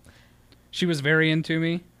 second. She was very into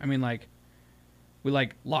me. I mean, we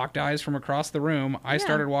locked eyes from across the room. I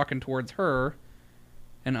started walking towards her,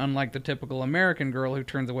 and unlike the typical American girl who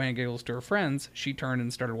turns away and giggles to her friends, she turned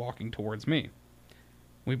and started walking towards me.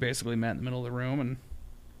 We basically met in the middle of the room and,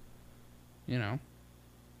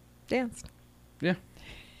 danced. Yeah.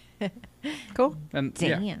 Cool. And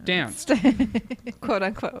danced. Quote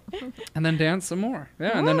unquote. And then danced some more.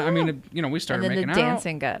 Yeah. And then, we started and then making the out.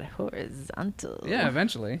 dancing got horizontal. Yeah,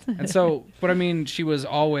 eventually. And so, but I mean, she was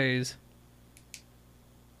always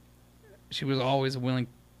a willing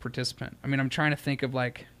participant. I mean, I'm trying to think of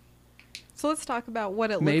So let's talk about what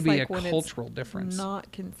it maybe looks like when cultural difference.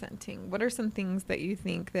 Not consenting. What are some things that you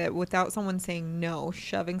think that without someone saying no,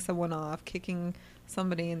 shoving someone off, kicking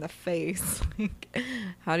somebody in the face,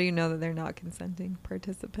 how do you know that they're not consenting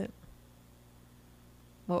participant?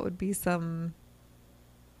 What would be some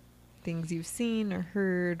things you've seen or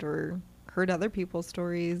heard other people's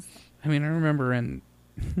stories? I mean, I remember in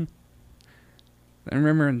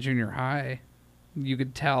junior high, you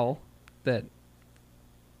could tell that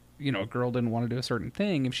a girl didn't want to do a certain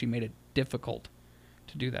thing if she made it difficult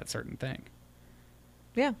to do that certain thing.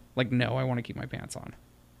 Yeah. No, I want to keep my pants on.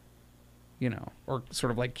 Or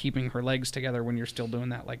sort of keeping her legs together when you're still doing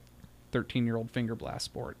that 13-year-old finger blast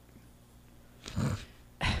sport.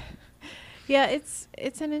 Yeah,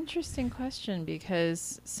 it's an interesting question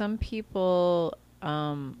because some people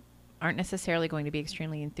aren't necessarily going to be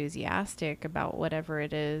extremely enthusiastic about whatever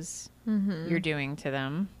it is you're doing to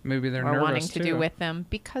them. Maybe they're or nervous wanting to too. do with them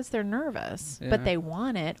because they're nervous, but they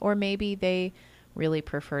want it, or maybe they really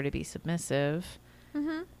prefer to be submissive,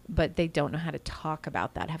 but they don't know how to talk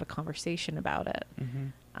about that, have a conversation about it.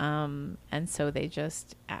 And so they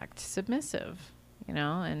just act submissive,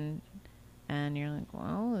 and you're like,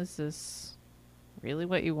 well, is this really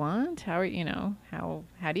what you want? How are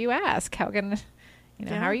how do you ask? How can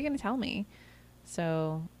how are you going to tell me?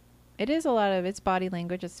 So it is a lot of, it's body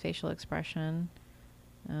language, it's facial expression.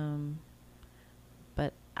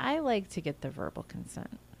 But I like to get the verbal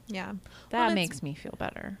consent. Yeah. That makes me feel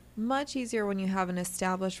better. Much easier when you have an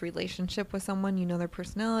established relationship with someone. You know their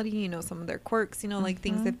personality, some of their quirks,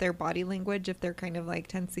 things, if their body language, if they're kind of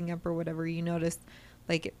tensing up or whatever, you notice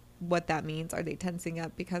what that means. Are they tensing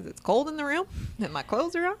up because it's cold in the room and my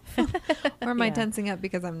clothes are off? Or am I tensing up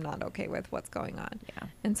because I'm not okay with what's going on? Yeah.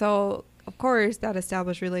 And so, of course, that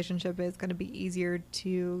established relationship is going to be easier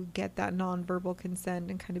to get that nonverbal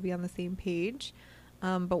consent and kind of be on the same page.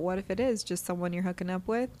 But what if it is just someone you're hooking up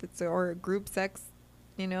with, or a group sex,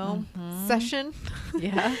 session?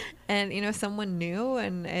 Yeah. And, someone new,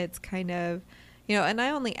 and it's kind of, and I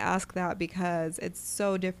only ask that because it's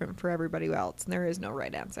so different for everybody else. And there is no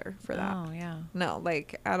right answer for that. Oh, yeah. No,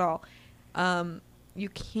 at all. You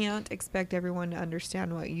can't expect everyone to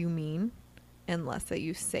understand what you mean unless that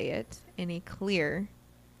you say it in a clear,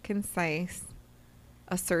 concise,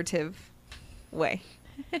 assertive way.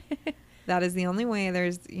 That is the only way.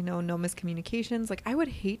 There's, no miscommunications. I would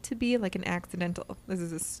hate to be an accidental, this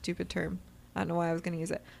is a stupid term. I don't know why I was going to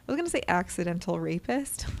use it. I was going to say accidental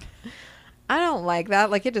rapist. I don't like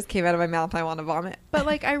that. It just came out of my mouth. I want to vomit. But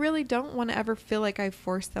I really don't want to ever feel like I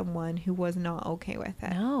forced someone who was not okay with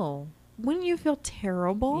it. No. Wouldn't you feel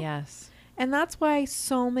terrible? Yes. And that's why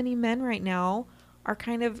so many men right now are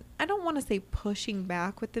kind of, I don't want to say pushing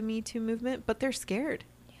back with the Me Too movement, but they're scared.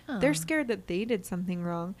 They're scared that they did something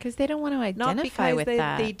wrong. Because they don't want to identify Not because with they,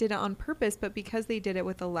 that. they did it on purpose, but because they did it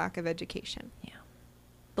with a lack of education. Yeah.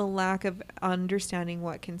 The lack of understanding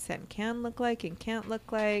what consent can look like and can't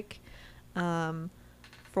look like.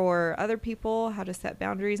 For other people, how to set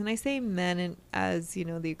boundaries. And I say men as, you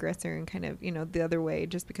know, the aggressor and kind of, you know, the other way,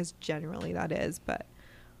 just because generally that is. But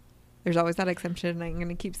there's always that exception. And I'm going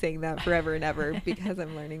to keep saying that forever and ever because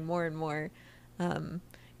I'm learning more and more.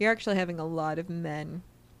 You're actually having a lot of men.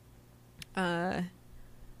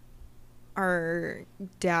 Our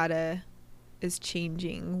data is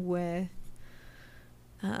changing with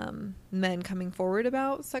men coming forward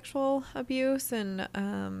about sexual abuse and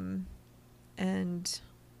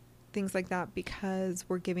things like that, because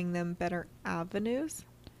we're giving them better avenues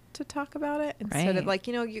to talk about it instead of, like,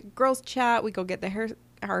 you know, girls chat, we go get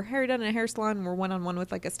our hair done in a hair salon, and we're one-on-one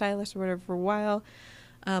with like a stylist or whatever for a while.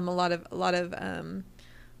 A lot of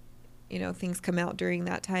you know, things come out during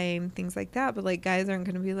that time, things like that. But like, guys aren't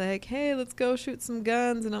going to be like, hey, let's go shoot some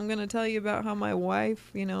guns, and I'm going to tell you about how my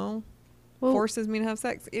wife, you know, forces me to have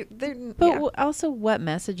sex. Also, what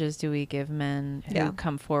messages do we give men who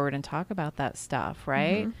come forward and talk about that stuff,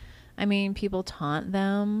 right? Mm-hmm. I mean, people taunt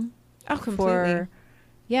them for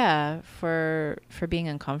being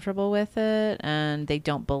uncomfortable with it, and they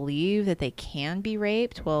don't believe that they can be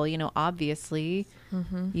raped. Well, you know, obviously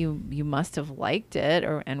you must have liked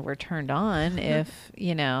it and were turned on if,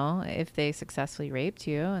 you know, if they successfully raped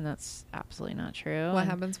you, and that's absolutely not true. What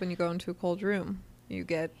happens when you go into a cold room? You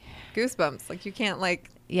get goosebumps. Like, you can't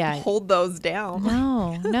hold those down.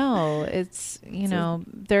 No. It's, you know,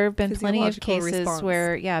 there have been plenty of cases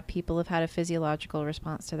where, people have had a physiological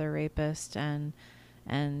response to their rapist, and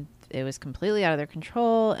it was completely out of their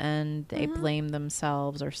control, and they blamed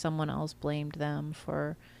themselves, or someone else blamed them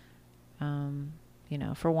for, you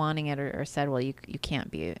know, for wanting it, or said, well, you can't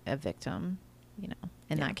be a victim, you know,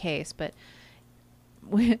 in that case. But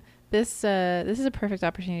this is a perfect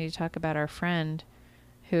opportunity to talk about our friend,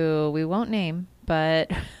 who we won't name, but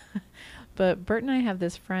Bert and I have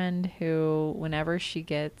this friend who, whenever she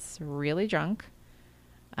gets really drunk,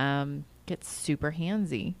 gets super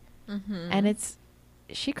handsy, and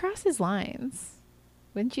she crosses lines.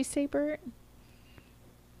 Wouldn't you say, Bert?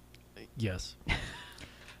 Yes.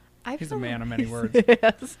 He's a man of many words.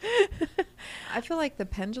 Yes. I feel like the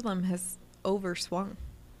pendulum has overswung.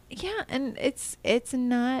 Yeah, and it's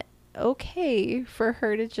not okay for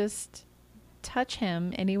her to just touch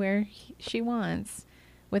him anywhere she wants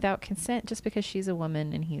without consent, just because she's a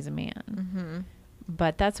woman and he's a man.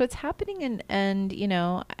 But that's what's happening. And you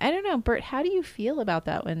know, I don't know, Bert, how do you feel about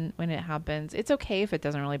that when it happens? It's okay if it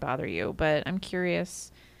doesn't really bother you, but I'm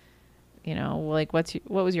curious, you know, like, what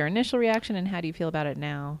was your initial reaction, and how do you feel about it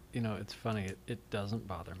now? You know, it's funny. It doesn't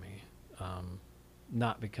bother me.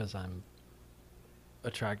 Not because I'm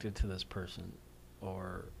attracted to this person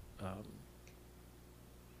or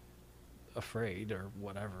afraid or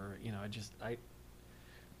whatever. You know,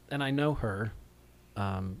 I know her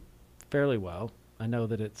fairly well. I know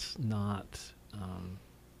that it's not,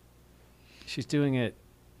 she's doing it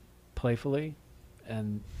playfully,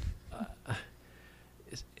 and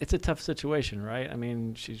it's a tough situation, right? I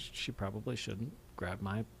mean, she probably shouldn't grab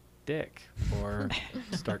my dick or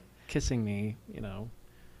start kissing me, you know,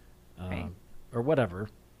 or whatever.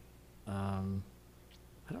 I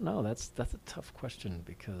don't know. That's a tough question,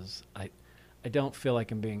 because I don't feel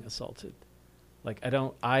like I'm being assaulted. Like, I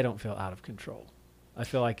don't feel out of control. I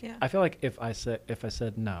feel like if I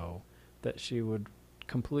said no, that she would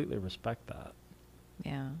completely respect that.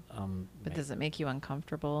 Yeah. But does it make you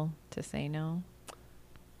uncomfortable to say no?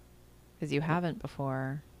 Because you haven't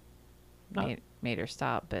before made her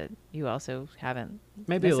stop, but you also haven't.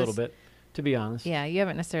 Maybe a little bit, to be honest. Yeah, you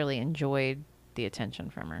haven't necessarily enjoyed the attention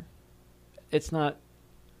from her. It's not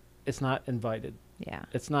invited. Yeah.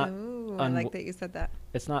 It's not. Ooh, I like that you said that.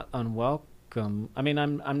 It's not unwelcome. I mean,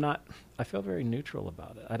 I'm not. I feel very neutral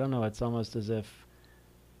about it. I don't know. It's almost as if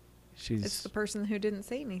It's the person who didn't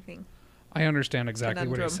say anything. I understand exactly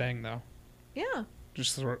what he's saying, though. Yeah.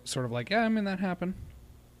 Just sort of like, yeah, I mean, that happened.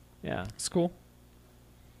 Yeah. It's cool.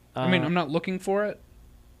 I mean, I'm not looking for it.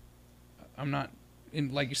 I'm not,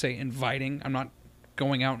 like you say, inviting. I'm not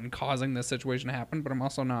going out and causing this situation to happen, but I'm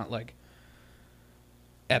also not, like,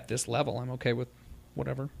 at this level. I'm okay with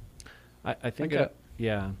whatever. I think,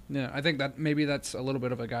 yeah, I think that maybe that's a little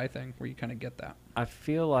bit of a guy thing where you kind of get that. I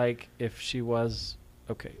feel like if she was,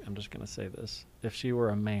 okay, I'm just going to say this. If she were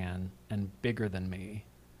a man and bigger than me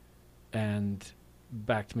and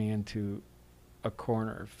backed me into a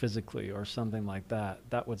corner physically or something like that,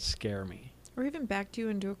 that would scare me. Or even backed you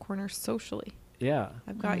into a corner socially. Yeah.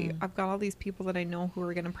 I've got you. I've got all these people that I know who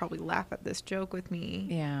are going to probably laugh at this joke with me.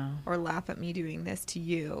 Yeah. Or laugh at me doing this to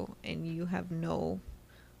you, and you have no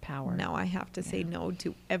power. Now I have to say no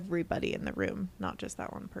to everybody in the room, not just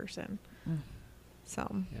that one person.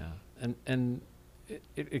 So. Yeah. And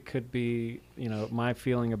it could be, you know, my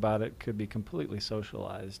feeling about it could be completely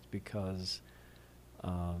socialized because,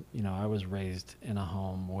 you know, I was raised in a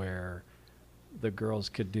home where the girls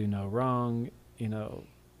could do no wrong, you know,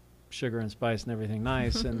 sugar and spice and everything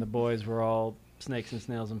nice, and the boys were all snakes and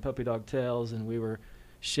snails and puppy dog tails, and we were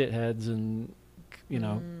shitheads and, you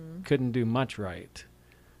know, couldn't do much right.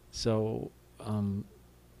 So,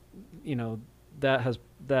 you know,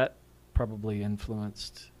 that probably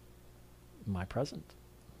influenced my present.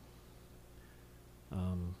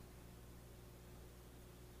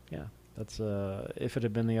 Yeah, that's if it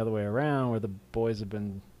had been the other way around, where the boys had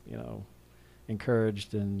been, you know,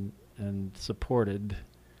 encouraged and supported,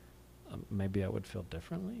 maybe I would feel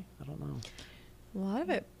differently. I don't know. A lot of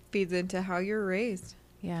it feeds into how you're raised.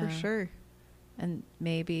 Yeah, for sure. And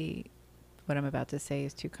maybe what I'm about to say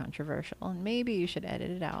is too controversial, and maybe you should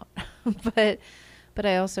edit it out. But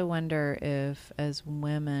I also wonder if, as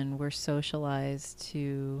women, we're socialized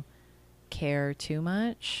to care too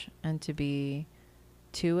much and to be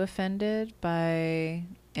too offended by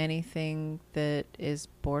anything that is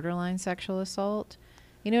borderline sexual assault.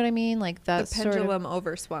 You know what I mean? Like that the pendulum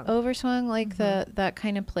overswung, like that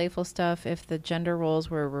kind of playful stuff. If the gender roles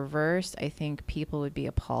were reversed, I think people would be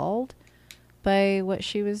appalled by what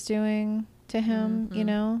she was doing to him. You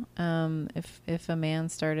know, if a man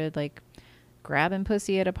started like grabbing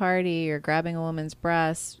pussy at a party or grabbing a woman's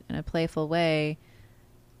breast in a playful way,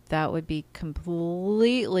 that would be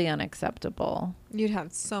completely unacceptable. You'd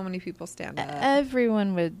have so many people stand up.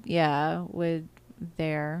 Everyone would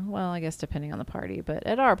there. Well, I guess depending on the party, but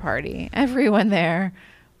at our party, everyone there,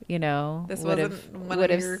 you know, this wasn't one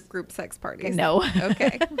of your group sex parties. No.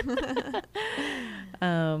 Okay.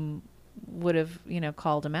 Would have, you know,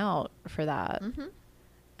 called him out for that.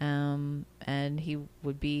 And he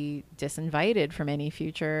would be disinvited from any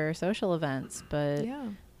future social events. But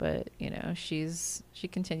you know, she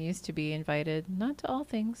continues to be invited, not to all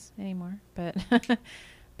things anymore, but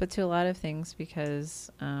but to a lot of things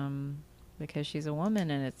because she's a woman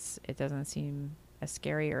and it doesn't seem as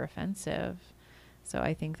scary or offensive. So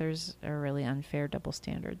I think there's a really unfair double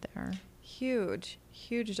standard there. Huge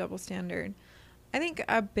double standard. I think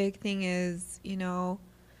a big thing is, you know,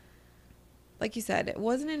 like you said, it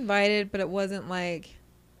wasn't invited, but it wasn't like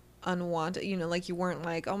unwanted, you know, like you weren't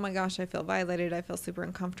like, oh my gosh, I feel violated, I feel super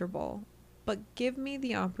uncomfortable. But give me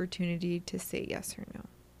the opportunity to say yes or no.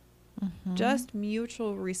 Just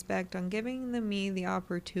mutual respect on giving me the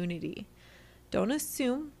opportunity. Don't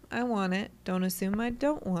assume I want it. Don't assume I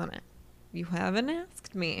don't want it. You haven't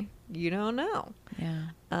asked me. You don't know. Yeah.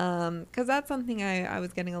 'Cause that's something I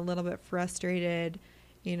was getting a little bit frustrated,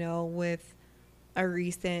 you know, with a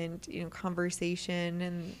recent, you know, conversation,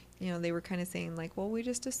 and, you know, they were kind of saying like, well, we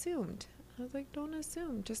just assumed. I was like, don't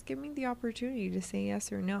assume. Just give me the opportunity to say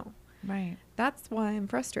yes or no. Right. That's why I'm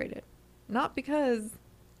frustrated. Not because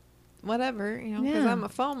whatever, you know, because I'm a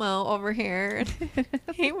FOMO over here.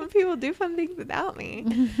 I hate when people do fun things without me.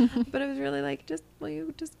 But it was really like, will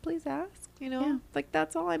you just please ask? You know, like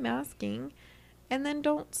that's all I'm asking. And then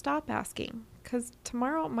don't stop asking, because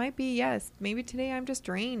tomorrow it might be yes. Maybe today I'm just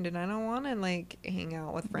drained and I don't want to like hang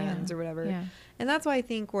out with friends or whatever. Yeah. And that's why I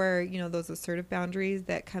think where, you know, those assertive boundaries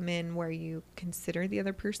that come in where you consider the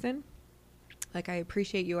other person. Like, I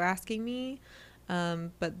appreciate you asking me,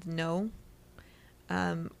 but no.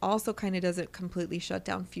 Also kind of doesn't completely shut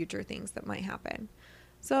down future things that might happen.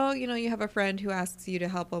 So, you know, you have a friend who asks you to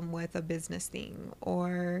help them with a business thing,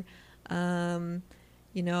 or,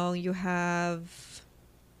 you know, you have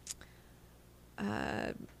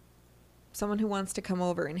someone who wants to come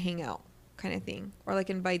over and hang out kind of thing, or like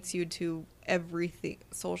invites you to everything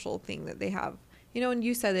social thing that they have, you know, and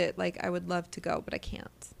you said it like, I would love to go, but I can't.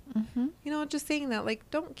 You know, just saying that, like,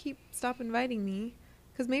 don't stop inviting me,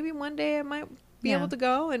 because maybe one day I might be able to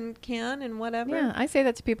go and can and whatever. Yeah, I say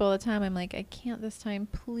that to people all the time. I'm like, I can't this time.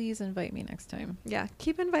 Please invite me next time. Yeah,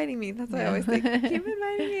 keep inviting me. That's what I always think. Keep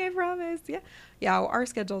inviting me, I promise. Yeah, our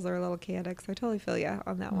schedules are a little chaotic, so I totally feel you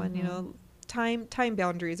on that one. You know, time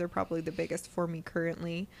boundaries are probably the biggest for me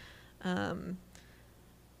currently.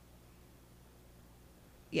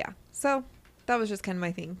 Yeah, so that was just kind of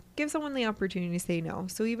my thing. Give someone the opportunity to say no.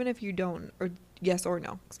 So even if you don't, or yes or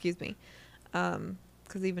no, excuse me.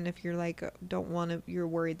 Because even if you're like, don't want to, you're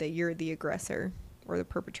worried that you're the aggressor or the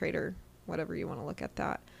perpetrator, whatever you want to look at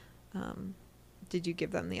that. Did you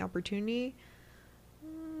give them the opportunity?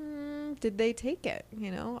 did they take it?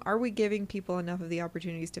 You know, are we giving people enough of the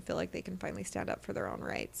opportunities to feel like they can finally stand up for their own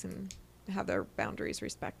rights and have their boundaries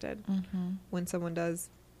respected? When someone does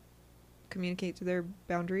communicate to their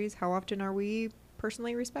boundaries, how often are we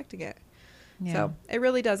personally respecting it? Yeah. So it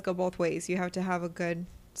really does go both ways. You have to have a good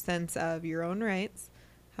sense of your own rights,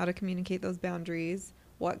 how to communicate those boundaries,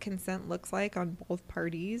 what consent looks like on both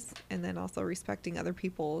parties, and then also respecting other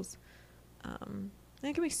people's.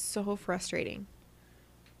 That can be so frustrating.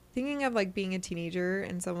 Thinking of like being a teenager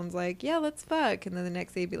and someone's like, yeah, let's fuck. And then the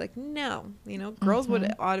next day be like, no, you know, girls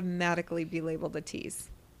would automatically be labeled a tease.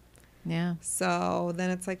 Yeah. So then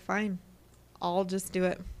it's like, fine, I'll just do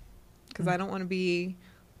it. Because I don't want to be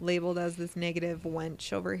labeled as this negative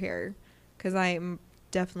wench over here. Because I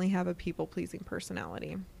definitely have a people-pleasing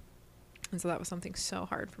personality. And so that was something so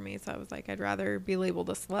hard for me. So I was like, I'd rather be labeled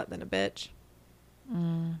a slut than a bitch.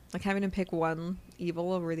 Like having to pick one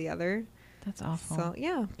evil over the other. That's awful. So,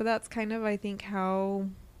 yeah. But that's kind of, I think, how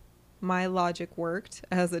my logic worked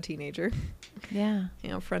as a teenager. Yeah.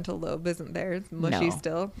 You know, frontal lobe isn't there. It's mushy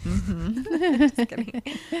still. Just kidding.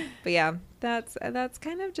 But yeah, that's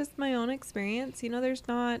kind of just my own experience. You know, there's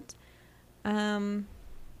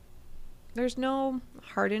no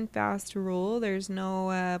hard and fast rule. There's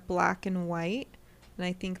no black and white. And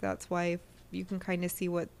I think that's why you can kind of see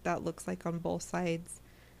what that looks like on both sides.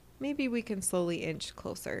 Maybe we can slowly inch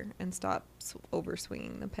closer and stop over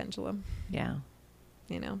swinging the pendulum. Yeah.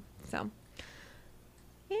 You know, so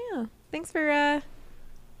yeah. Thanks for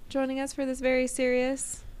joining us for this very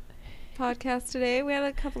serious podcast today. We had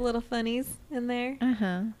a couple little funnies in there.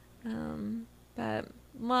 But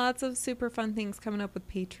lots of super fun things coming up with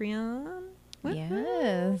Patreon. Woo-hoo.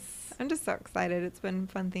 Yes. I'm just so excited. It's been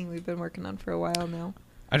a fun thing we've been working on for a while now.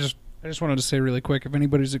 I just wanted to say really quick, if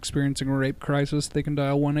anybody's experiencing a rape crisis, they can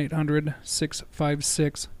dial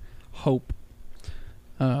 1-800-656-HOPE,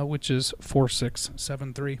 which is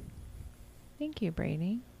 4673. Thank you,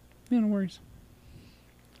 Brady. Yeah, no worries.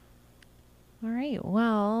 All right.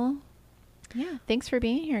 Well, yeah, thanks for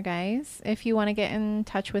being here, guys. If you want to get in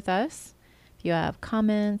touch with us, if you have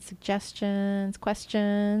comments, suggestions,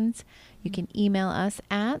 questions, you can email us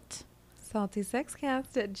at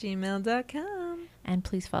saltysexcast@gmail.com. And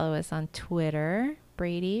please follow us on Twitter.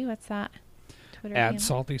 Brady, what's that? Twitter At handle?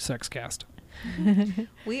 Salty Sexcast.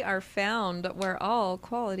 We are found where all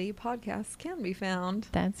quality podcasts can be found.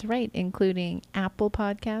 That's right, including Apple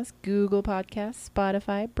Podcasts, Google Podcasts,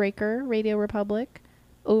 Spotify, Breaker, Radio Republic,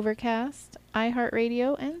 Overcast,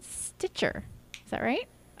 iHeartRadio, and Stitcher. Is that right?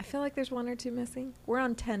 I feel like there's one or two missing. We're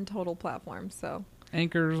on 10 total platforms, so.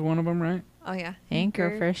 Anchor is one of them, right? Oh, yeah.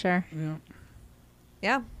 Anchor for sure. Yeah.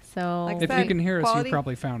 Yeah. So Like I If said, you can hear us, quality- you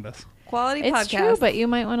probably found us. Quality it's podcast. true, but you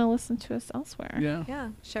might want to listen to us elsewhere. Yeah. Yeah.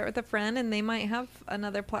 Share it with a friend, and they might have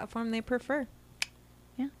another platform they prefer.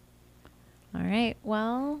 Yeah. All right.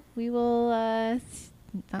 Well, we will.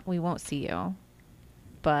 We won't see you,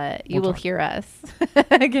 but you will hear us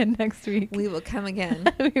again next week. We will come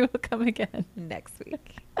again We will come again next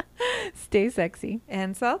week. Stay sexy.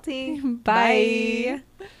 And salty. Bye.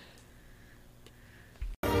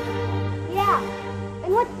 Yeah.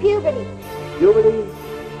 And what's puberty? Puberty?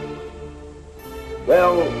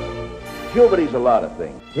 Well, puberty's a lot of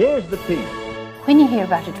things. Here's the piece. When you hear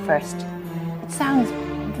about it first, it sounds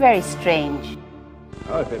very strange.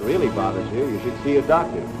 Oh, if it really bothers you, you should see a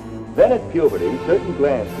doctor. Then at puberty, certain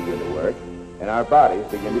glands begin to work, and our bodies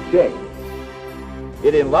begin to change.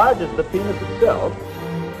 It enlarges the penis itself.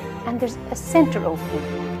 And there's a center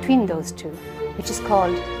opening between those two, which is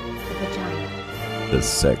called the vagina. The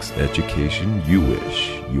sex education you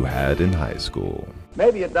wish you had in high school.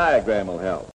 Maybe a diagram will help.